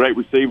Abramowitz, the great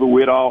receiver.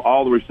 We'd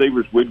all the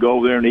receivers, we'd go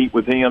over there and eat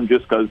with him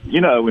just because,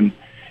 and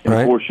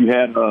right. Of course you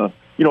had,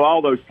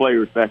 all those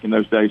players back in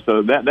those days.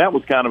 So that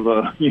was kind of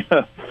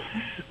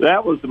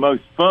that was the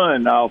most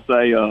fun, I'll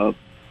say,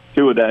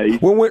 2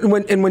 days. Well, when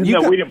we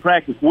didn't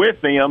practice with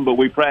them, but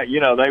we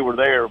they were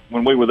there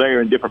when we were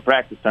there in different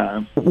practice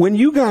times. When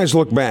you guys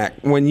look back,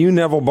 when you,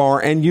 Neville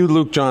Barr, and you,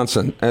 Luke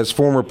Johnson, as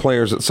former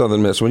players at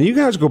Southern Miss, when you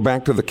guys go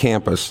back to the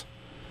campus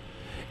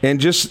and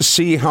just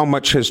see how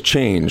much has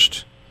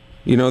changed,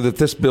 that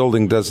this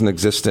building doesn't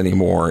exist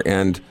anymore,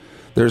 and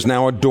there's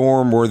now a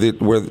dorm where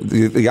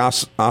the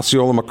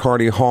Osceola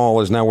McCarty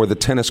Hall is now where the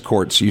tennis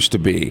courts used to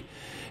be,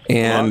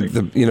 and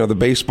right. the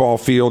baseball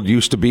field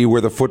used to be where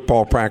the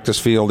football practice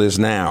field is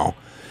now,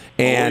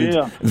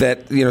 and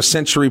that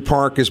Century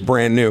Park is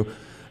brand new.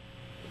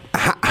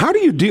 How do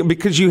you do?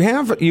 Because you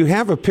have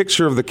a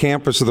picture of the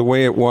campus of the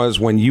way it was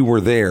when you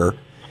were there,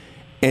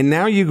 and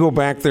now you go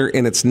back there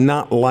and it's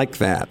not like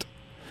that.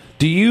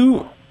 Do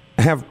you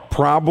have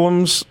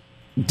problems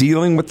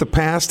dealing with the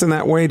past in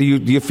that way? Do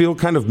you feel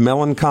kind of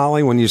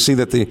melancholy when you see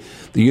that the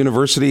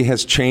university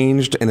has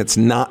changed and it's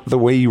not the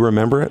way you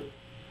remember it?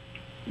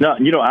 No,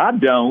 I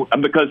don't,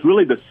 because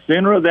really the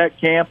center of that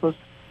campus,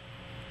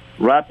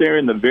 right there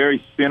in the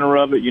very center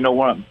of it,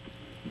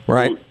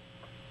 right,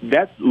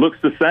 that looks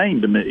the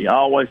same to me. I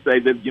always say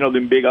that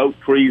them big oak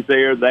trees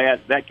there,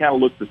 that kind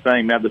of looks the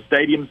same. Now the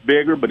stadium's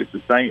bigger, but it's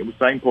the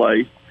same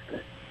place.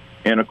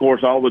 And of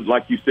course, all the,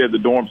 like you said, the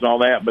dorms and all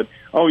that. But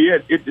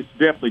it's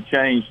definitely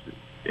changed,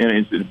 and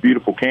it's a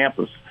beautiful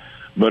campus.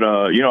 But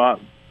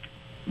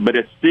but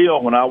it's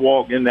still, when I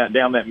walk in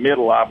down that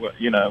middle,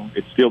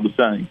 it's still the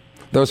same.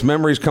 Those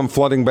memories come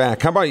flooding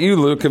back. How about you,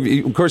 Luke?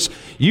 Of course,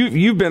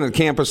 you've been at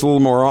campus a little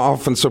more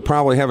often, so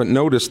probably haven't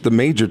noticed the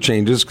major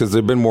changes because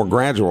they've been more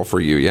gradual for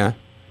you. Yeah.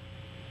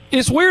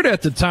 It's weird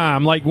at the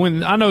time, like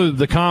when I know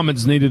the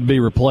Commons needed to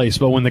be replaced,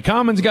 but when the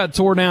Commons got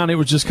tore down, it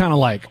was just kind of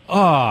like,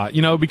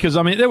 because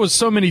there was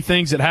so many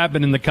things that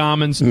happened in the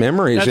Commons.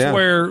 Memories, That's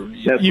where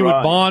you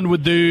would bond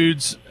with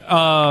dudes,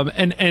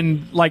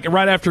 and like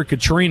right after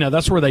Katrina,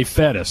 that's where they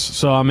fed us.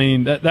 So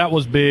that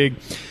was big.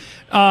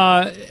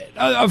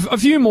 A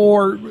few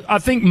more. I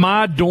think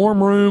my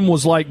dorm room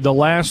was like the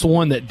last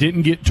one that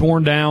didn't get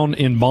torn down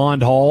in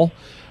Bond Hall.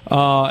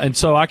 And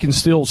so I can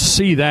still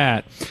see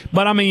that.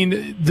 But,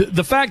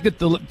 the fact that,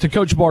 to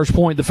Coach Barr's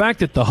point, the fact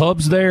that the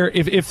hub's there,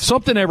 if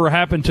something ever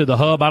happened to the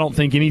hub, I don't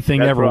think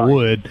anything ever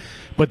would.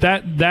 But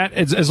that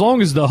as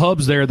long as the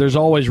hub's there, there's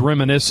always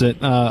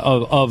reminiscent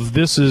of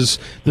this is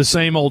the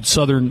same old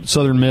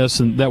Southern Miss,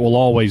 and that will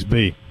always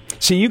be.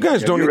 See, you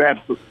guys don't...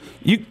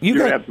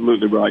 You're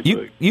absolutely right.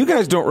 You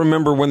guys don't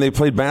remember when they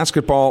played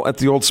basketball at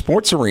the old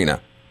sports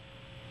arena.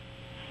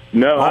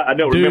 No, I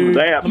don't remember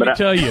that. Let me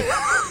tell you.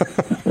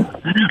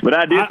 But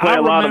I did play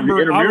a lot of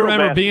intramural I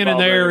remember being in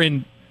there,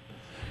 and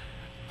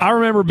I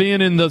remember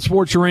being in the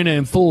sports arena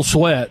in full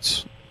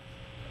sweats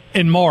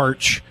in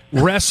March,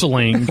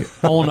 wrestling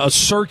on a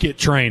circuit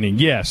training.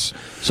 Yes.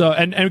 So,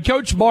 and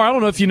Coach Barr, I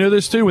don't know if you knew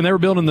this too, when they were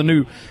building the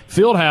new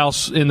field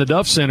house in the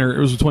Duff Center, it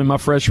was between my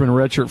freshman and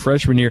redshirt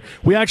freshman year.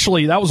 We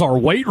actually, that was our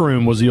weight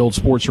room, was the old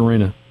sports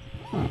arena.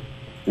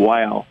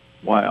 Wow.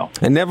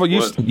 And Neville,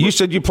 you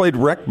said you played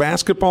rec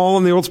basketball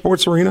in the old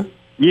sports arena?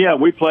 Yeah,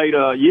 we played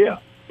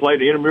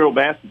intramural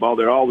basketball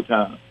there all the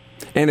time.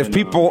 And if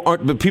people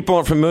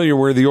aren't familiar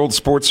where the old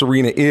sports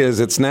arena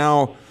is, it's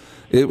now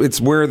it's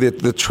where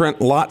the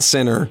Trent Lott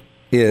Center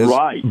is,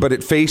 right? But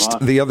it faced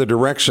the other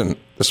direction.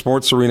 The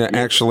sports arena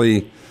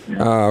actually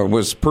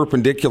was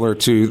perpendicular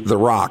to the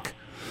Rock.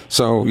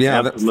 So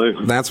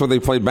that's where they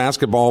played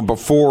basketball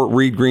before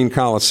Reed Green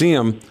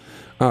Coliseum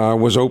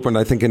was opened.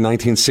 I think in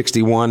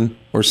 1961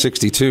 or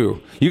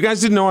 62. You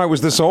guys didn't know I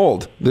was this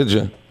old, did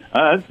you?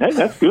 Hey,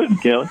 that's good,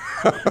 Kelly.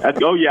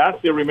 I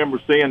still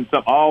remember seeing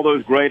all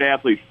those great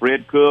athletes,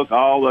 Fred Cook,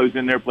 all those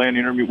in there playing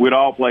intramural. We'd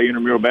all play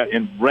intramural basketball.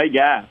 And Ray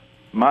Guy,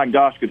 my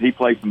gosh, could he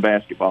play some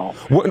basketball?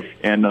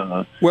 And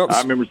I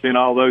remember seeing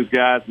all those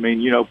guys. I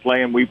mean,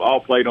 playing. We've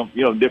all played on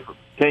different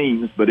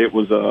teams, but it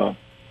was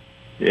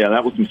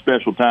that was some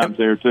special times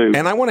there too.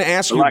 And I want to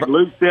ask you, like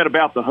Luke said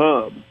about the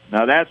hub.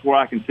 Now that's where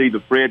I can see the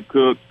Fred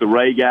Cooks, the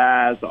Ray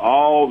Guys,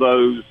 all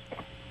those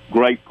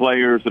great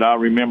players that I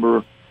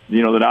remember.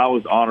 That I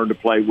was honored to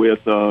play with.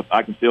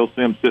 I can still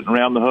see them sitting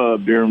around the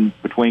hub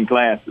between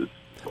classes.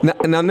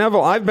 Now,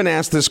 Neville, I've been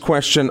asked this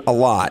question a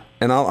lot,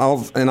 and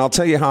I'll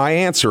tell you how I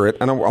answer it,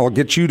 and I'll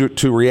get you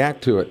to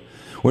react to it.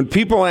 When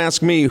people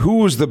ask me who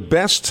was the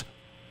best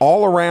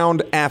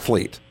all-around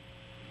athlete,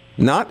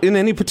 not in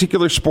any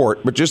particular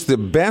sport, but just the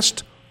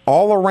best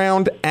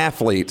all-around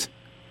athlete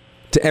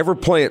to ever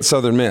play at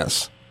Southern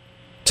Miss,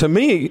 to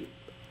me,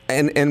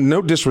 and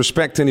no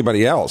disrespect to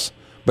anybody else,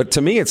 but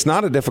to me, it's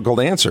not a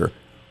difficult answer.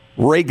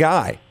 Ray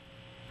Guy.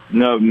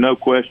 No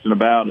question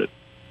about it.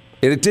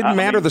 It didn't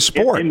matter the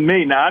sport. And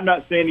me, now I'm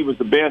not saying he was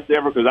the best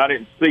ever because I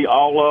didn't see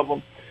all of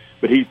them,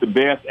 but he's the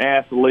best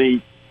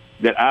athlete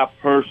that I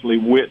personally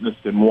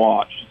witnessed and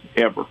watched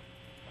ever.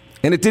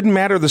 And it didn't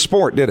matter the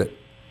sport, did it?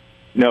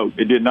 No,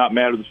 it did not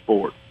matter the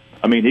sport.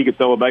 I mean, he could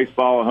throw a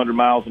baseball 100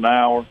 miles an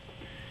hour.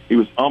 He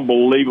was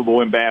unbelievable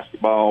in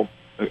basketball.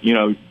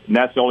 And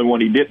that's the only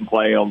one he didn't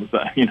play on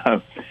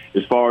the,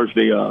 as far as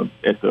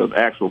at the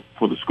actual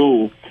for the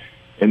school.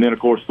 And then, of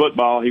course,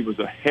 football, he was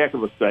a heck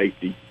of a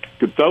safety.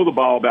 Could throw the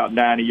ball about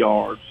 90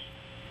 yards.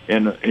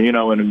 And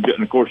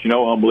of course,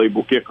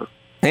 unbelievable kicker.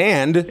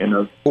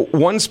 And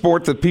one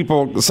sport that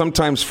people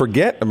sometimes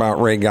forget about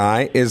Ray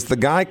Guy is the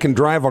guy can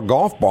drive a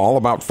golf ball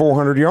about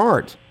 400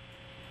 yards.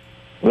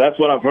 Well, that's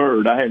what I've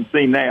heard. I hadn't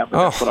seen that,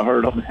 but that's what I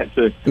heard on that,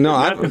 too. No,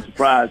 nothing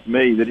surprised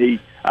me that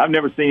I've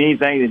never seen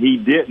anything that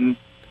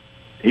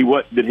he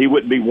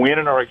wouldn't be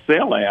winning or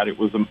excel at. It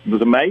was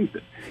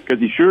amazing because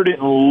he sure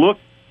didn't look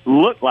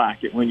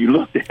like it when you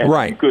looked at it.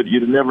 Right.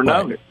 You'd have never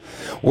known it.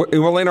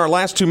 Well, in our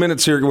last 2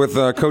 minutes here with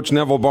Coach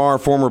Neville Barr,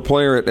 former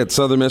player at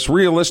Southern Miss,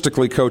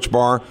 realistically, Coach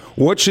Barr,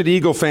 what should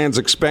Eagle fans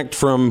expect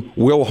from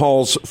Will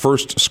Hall's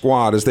first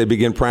squad as they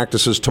begin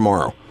practices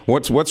tomorrow?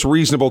 What's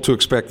reasonable to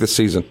expect this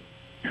season?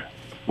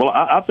 Well,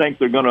 I think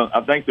they're going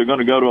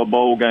to go to a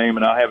bowl game,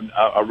 and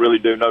I really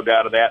do, no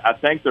doubt of that. I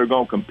think they're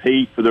going to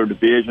compete for their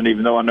division,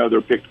 even though I know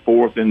they're picked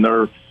fourth in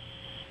their,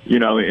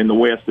 in the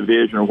West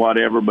Division or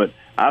whatever. But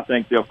I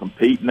think they'll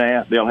compete in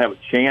that. They'll have a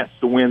chance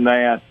to win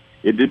that.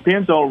 It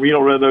depends on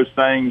whether those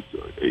things,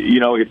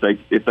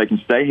 if they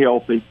can stay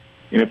healthy,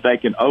 and if they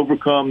can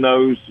overcome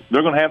those.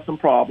 They're going to have some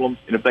problems,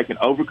 and if they can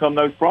overcome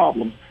those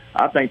problems,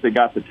 I think they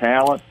got the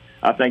talent.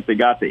 I think they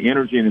got the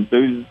energy and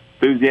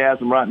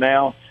enthusiasm right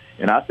now.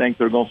 And I think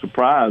they're going to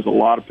surprise a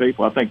lot of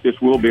people. I think this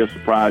will be a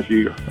surprise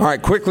year. All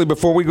right, quickly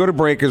before we go to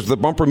break, as the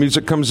bumper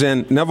music comes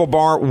in, Neville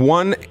Barr,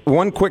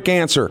 one quick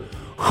answer.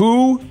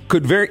 Who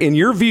could, in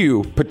your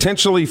view,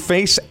 potentially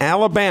face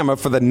Alabama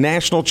for the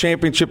national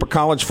championship of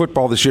college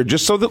football this year?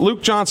 Just so that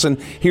Luke Johnson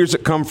hears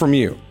it come from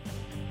you.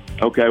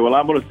 Okay, well,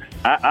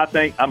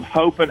 I'm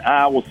hoping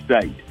Iowa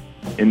State,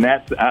 and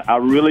I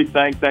really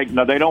think they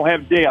don't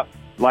have depth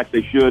like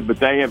they should, but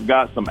they have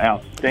got some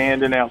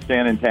outstanding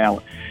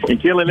talent. And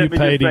Kelly, let me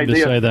just say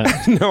this. Say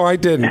that. No, I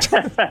didn't.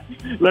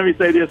 Let me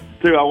say this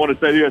too. I want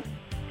to say this,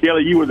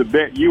 Kelly. You were the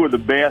best. You were the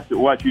best at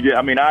what you did.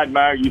 I mean, I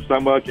admire you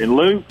so much. And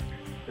Luke,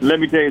 let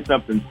me tell you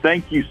something.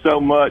 Thank you so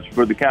much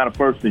for the kind of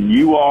person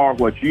you are,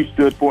 what you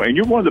stood for, and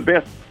you're one of the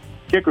best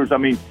kickers. I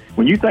mean,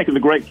 when you think of the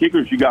great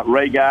kickers, you got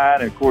Ray Guy,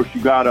 and of course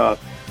you got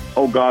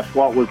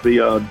what was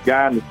the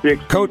guy in the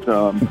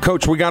 60s?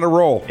 Coach, we got to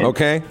roll,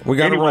 okay? We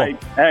got to roll.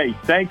 Hey,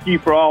 thank you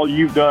for all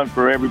you've done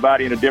for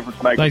everybody and a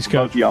difference maker. Thanks,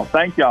 Coach. Both of y'all.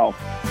 Thank y'all.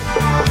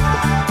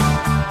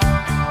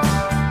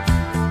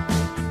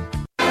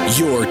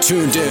 You're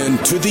tuned in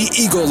to the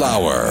Eagle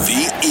Hour.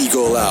 The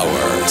Eagle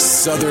Hour.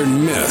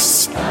 Southern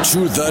Miss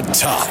to the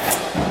top.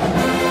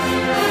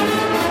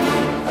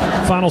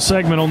 Final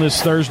segment on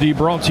this Thursday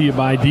brought to you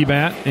by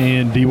DBAT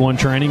and D1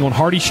 Training on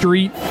Hardy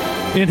Street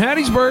in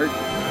Hattiesburg.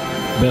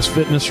 Best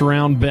fitness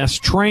around,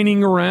 best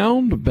training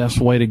around, best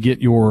way to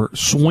get your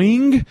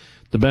swing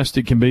the best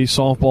it can be,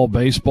 softball,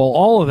 baseball,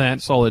 all of that.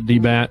 It's all at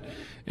DBAT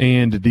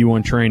and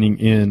D1 training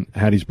in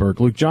Hattiesburg.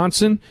 Luke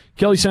Johnson,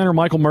 Kelly Sander,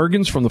 Michael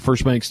Mergens from the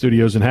First Bank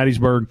Studios in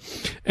Hattiesburg.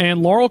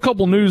 And Laurel, a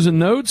couple news and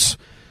notes.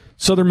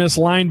 Southern Miss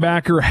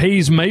linebacker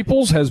Hayes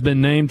Maples has been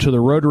named to the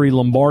Rotary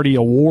Lombardi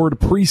Award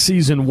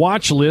preseason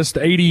watch list.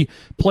 80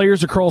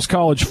 players across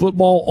college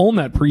football on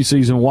that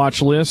preseason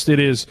watch list. It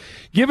is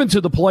given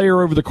to the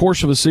player over the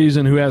course of a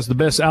season who has the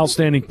best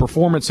outstanding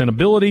performance and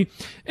ability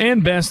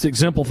and best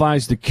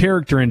exemplifies the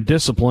character and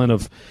discipline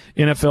of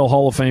NFL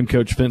Hall of Fame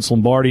coach Vince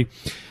Lombardi.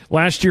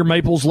 Last year,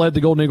 Maples led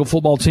the Golden Eagle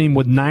football team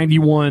with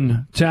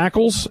 91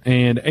 tackles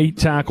and 8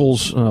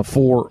 tackles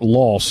for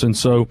loss. And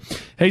so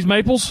Hayes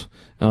Maples,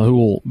 who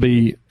will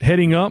be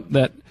heading up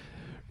that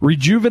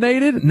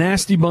rejuvenated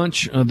Nasty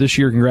Bunch this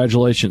year.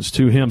 Congratulations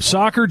to him.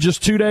 Soccer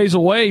just 2 days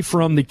away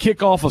from the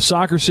kickoff of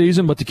soccer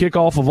season, but the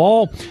kickoff of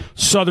all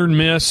Southern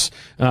Miss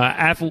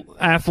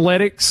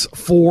athletics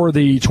for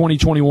the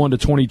 2021 to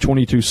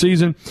 2022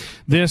 season.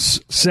 This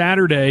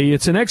Saturday,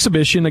 it's an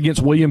exhibition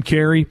against William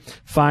Carey,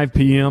 5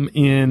 p.m.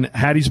 in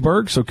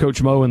Hattiesburg. So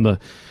Coach Mo and the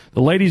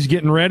ladies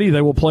getting ready.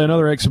 They will play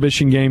another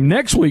exhibition game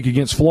next week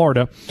against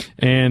Florida,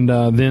 and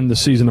then the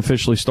season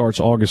officially starts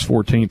August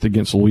 14th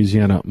against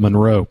Louisiana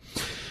Monroe.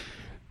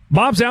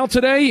 Bob's out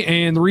today,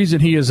 and the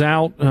reason he is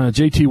out,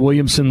 J.T.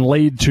 Williamson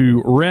laid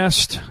to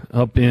rest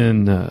up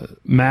in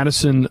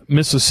Madison,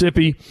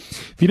 Mississippi.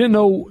 If you didn't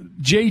know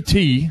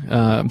J.T.,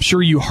 I'm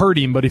sure you heard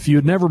him, but if you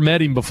had never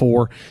met him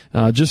before,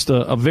 just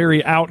a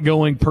very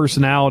outgoing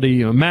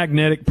personality, a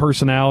magnetic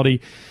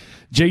personality.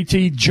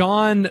 J.T.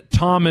 John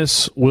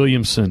Thomas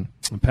Williamson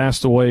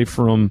passed away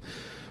from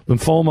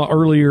lymphoma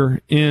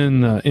earlier in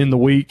the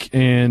week,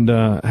 and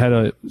had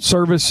a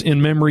service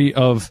in memory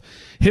of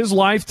his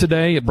life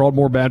today at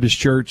Broadmoor Baptist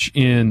Church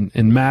in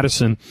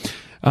Madison.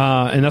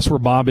 And that's where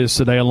Bob is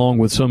today, along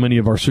with so many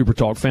of our Super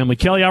Talk family.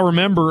 Kelly, I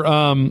remember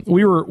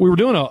we were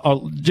doing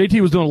JT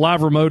was doing a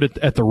live remote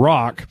at the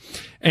Rock,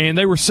 and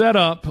they were set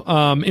up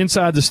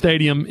inside the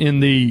stadium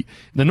in the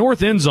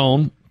north end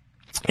zone,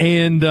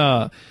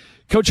 and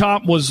Coach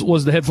Hop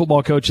was the head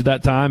football coach at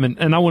that time,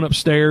 and I went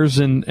upstairs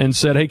and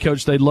said, "Hey,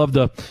 Coach, they'd love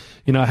to,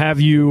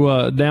 have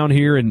you down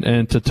here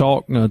and to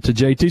talk to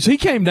JT." So he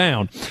came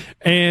down,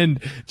 and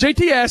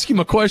JT asked him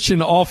a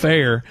question off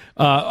air.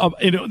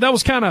 That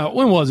was kind of,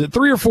 when was it?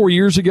 3 or 4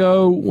 years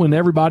ago, when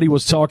everybody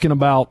was talking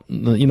about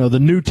the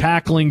new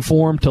tackling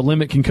form to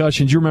limit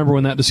concussions. You remember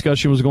when that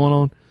discussion was going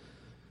on?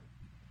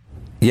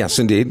 Yes,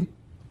 indeed.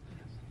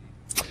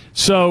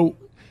 So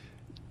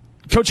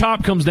Coach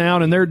Hop comes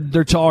down, and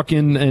they're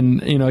talking,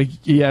 and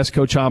he asked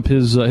Coach Hop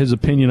his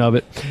opinion of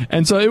it,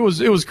 and so it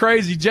was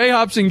crazy. Jay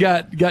Hopson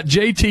got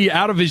JT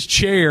out of his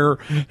chair.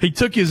 He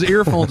took his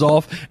earphones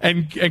off,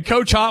 and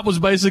Coach Hop was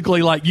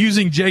basically like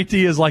using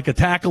JT as like a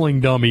tackling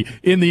dummy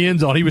in the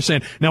end zone. He was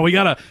saying, "Now we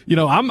gotta,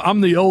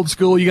 I'm the old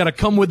school. You gotta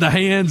come with the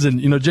hands."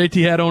 And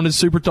JT had on his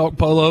Super Talk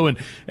polo,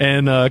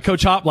 and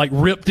Coach Hop like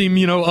ripped him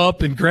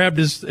up and grabbed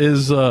his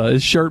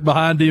shirt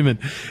behind him, and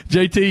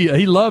JT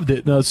he loved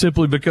it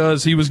simply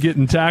because he was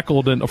getting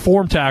tackled and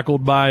form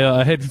tackled by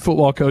a head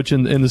football coach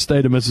in the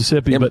state of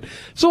Mississippi. Yep. But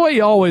it's the way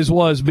he always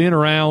was, being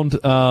around.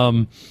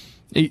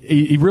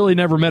 He really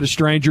never met a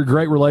stranger.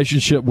 Great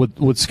relationship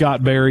with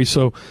Scott Berry.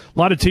 So a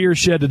lot of tears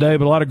shed today,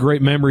 but a lot of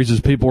great memories as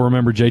people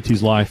remember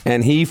JT's life.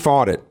 And he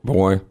fought it,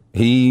 boy.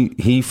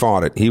 He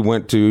fought it. He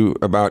went to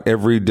about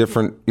every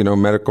different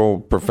medical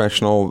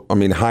professional. I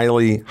mean,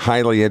 highly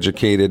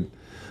educated,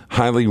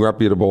 highly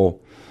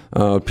reputable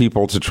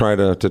people to try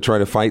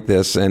to fight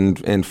this,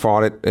 and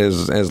fought it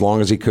as long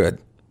as he could.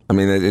 I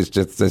mean, it's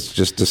just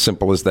as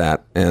simple as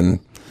that. And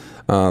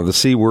the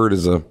C word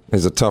is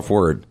a tough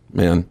word,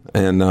 man.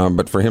 And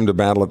but for him to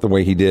battle it the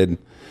way he did,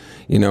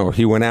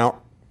 he went out,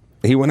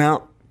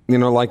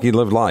 like he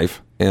lived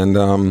life. And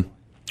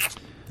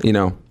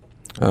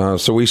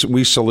so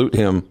we salute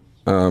him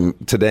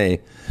today.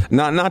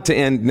 Not to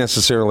end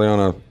necessarily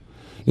on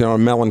a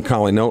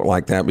melancholy note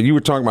like that. But you were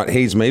talking about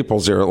Hayes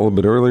Maples there a little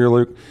bit earlier,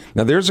 Luke.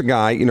 Now, there's a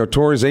guy,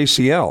 tore his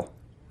ACL,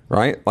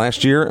 right,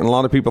 last year, and a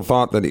lot of people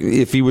thought that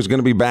if he was going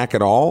to be back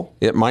at all,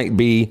 it might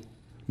be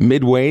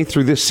midway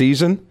through this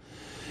season.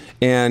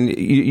 And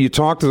you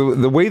talk to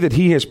the way that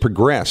he has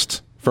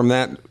progressed from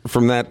that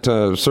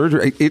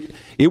surgery.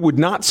 It would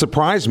not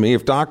surprise me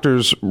if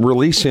doctors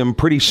release him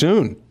pretty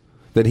soon,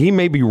 that he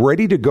may be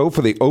ready to go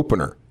for the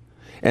opener.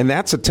 And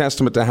that's a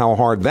testament to how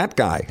hard that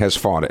guy has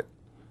fought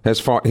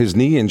his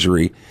knee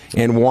injury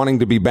and wanting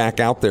to be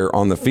back out there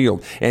on the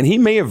field. And he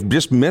may have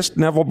just missed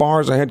Neville Barr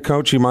as a head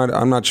coach.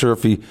 I'm not sure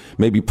if he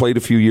maybe played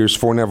a few years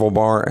for Neville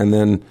Barr and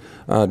then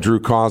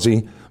Drew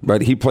Causey,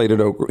 but he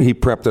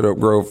prepped at Oak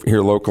Grove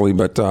here locally.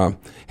 But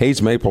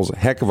Hayes Maples, a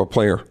heck of a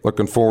player.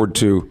 Looking forward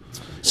to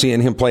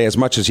seeing him play as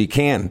much as he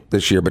can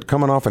this year, but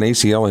coming off an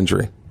ACL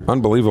injury.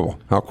 Unbelievable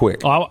how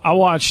quick. I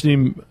watched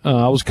him.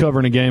 I was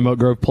covering a game Oak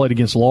Grove played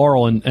against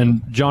Laurel,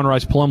 and John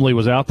Rice Plumlee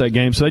was out that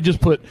game. So they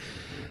just put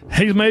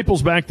Hayes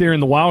Maples back there in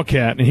the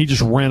Wildcat, and he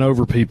just ran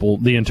over people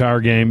the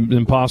entire game.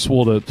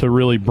 Impossible to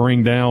really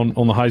bring down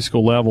on the high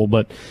school level.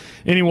 But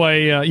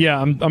anyway,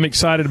 I'm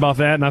excited about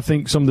that, and I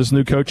think some of this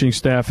new coaching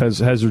staff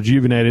has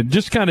rejuvenated.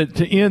 Just kind of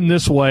to end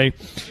this way,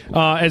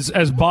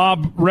 as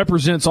Bob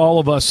represents all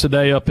of us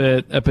today up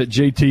at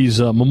JT's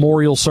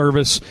memorial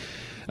service.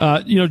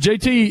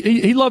 JT,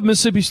 he loved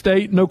Mississippi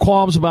State, no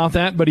qualms about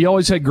that, but he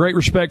always had great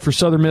respect for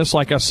Southern Miss.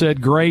 Like I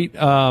said, great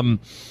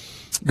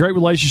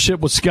relationship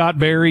with Scott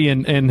Berry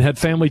and had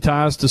family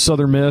ties to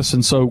Southern Miss,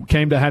 and so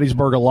came to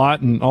Hattiesburg a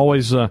lot and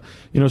always,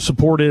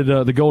 supported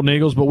the Golden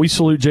Eagles. But we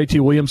salute JT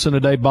Williamson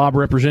today, Bob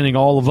representing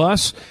all of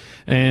us,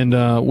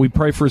 and we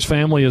pray for his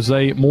family as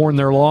they mourn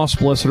their loss.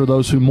 Blessed are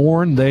those who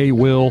mourn. They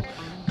will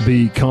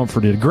be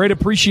comforted. Great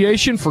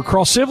appreciation for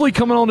Cross Sibley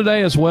coming on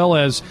today, as well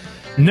as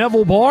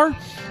Neville Barr.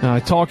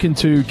 Talking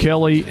to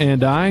Kelly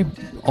and I.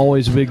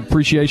 Always a big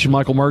appreciation.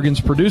 Michael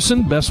Mergens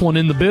producing. Best one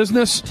in the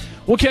business.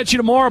 We'll catch you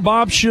tomorrow.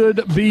 Bob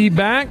should be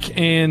back,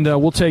 and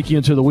we'll take you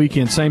into the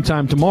weekend. Same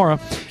time tomorrow.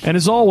 And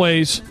as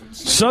always,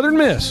 Southern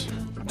Miss.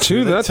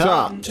 To the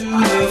top. To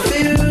the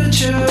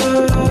future.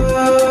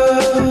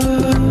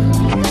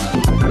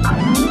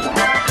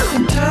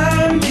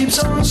 Time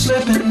keeps on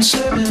slipping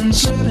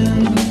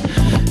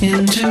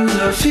into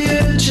the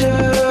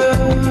future.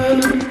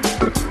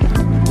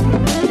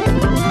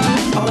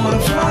 I wanna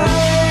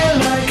fly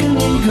like an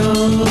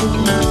eagle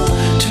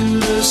to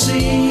the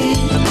sea.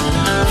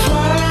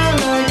 Fly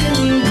like an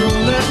eagle,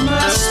 let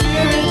my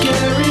spirit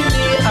carry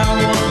me. I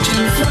want to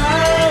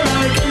fly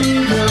like an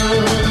eagle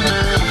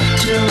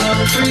till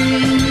I'm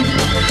free.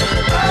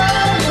 I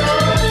go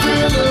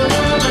through the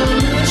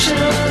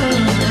revolution.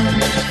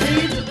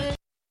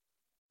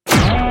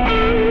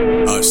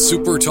 A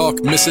SuperTalk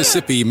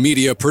Mississippi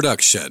media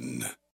production.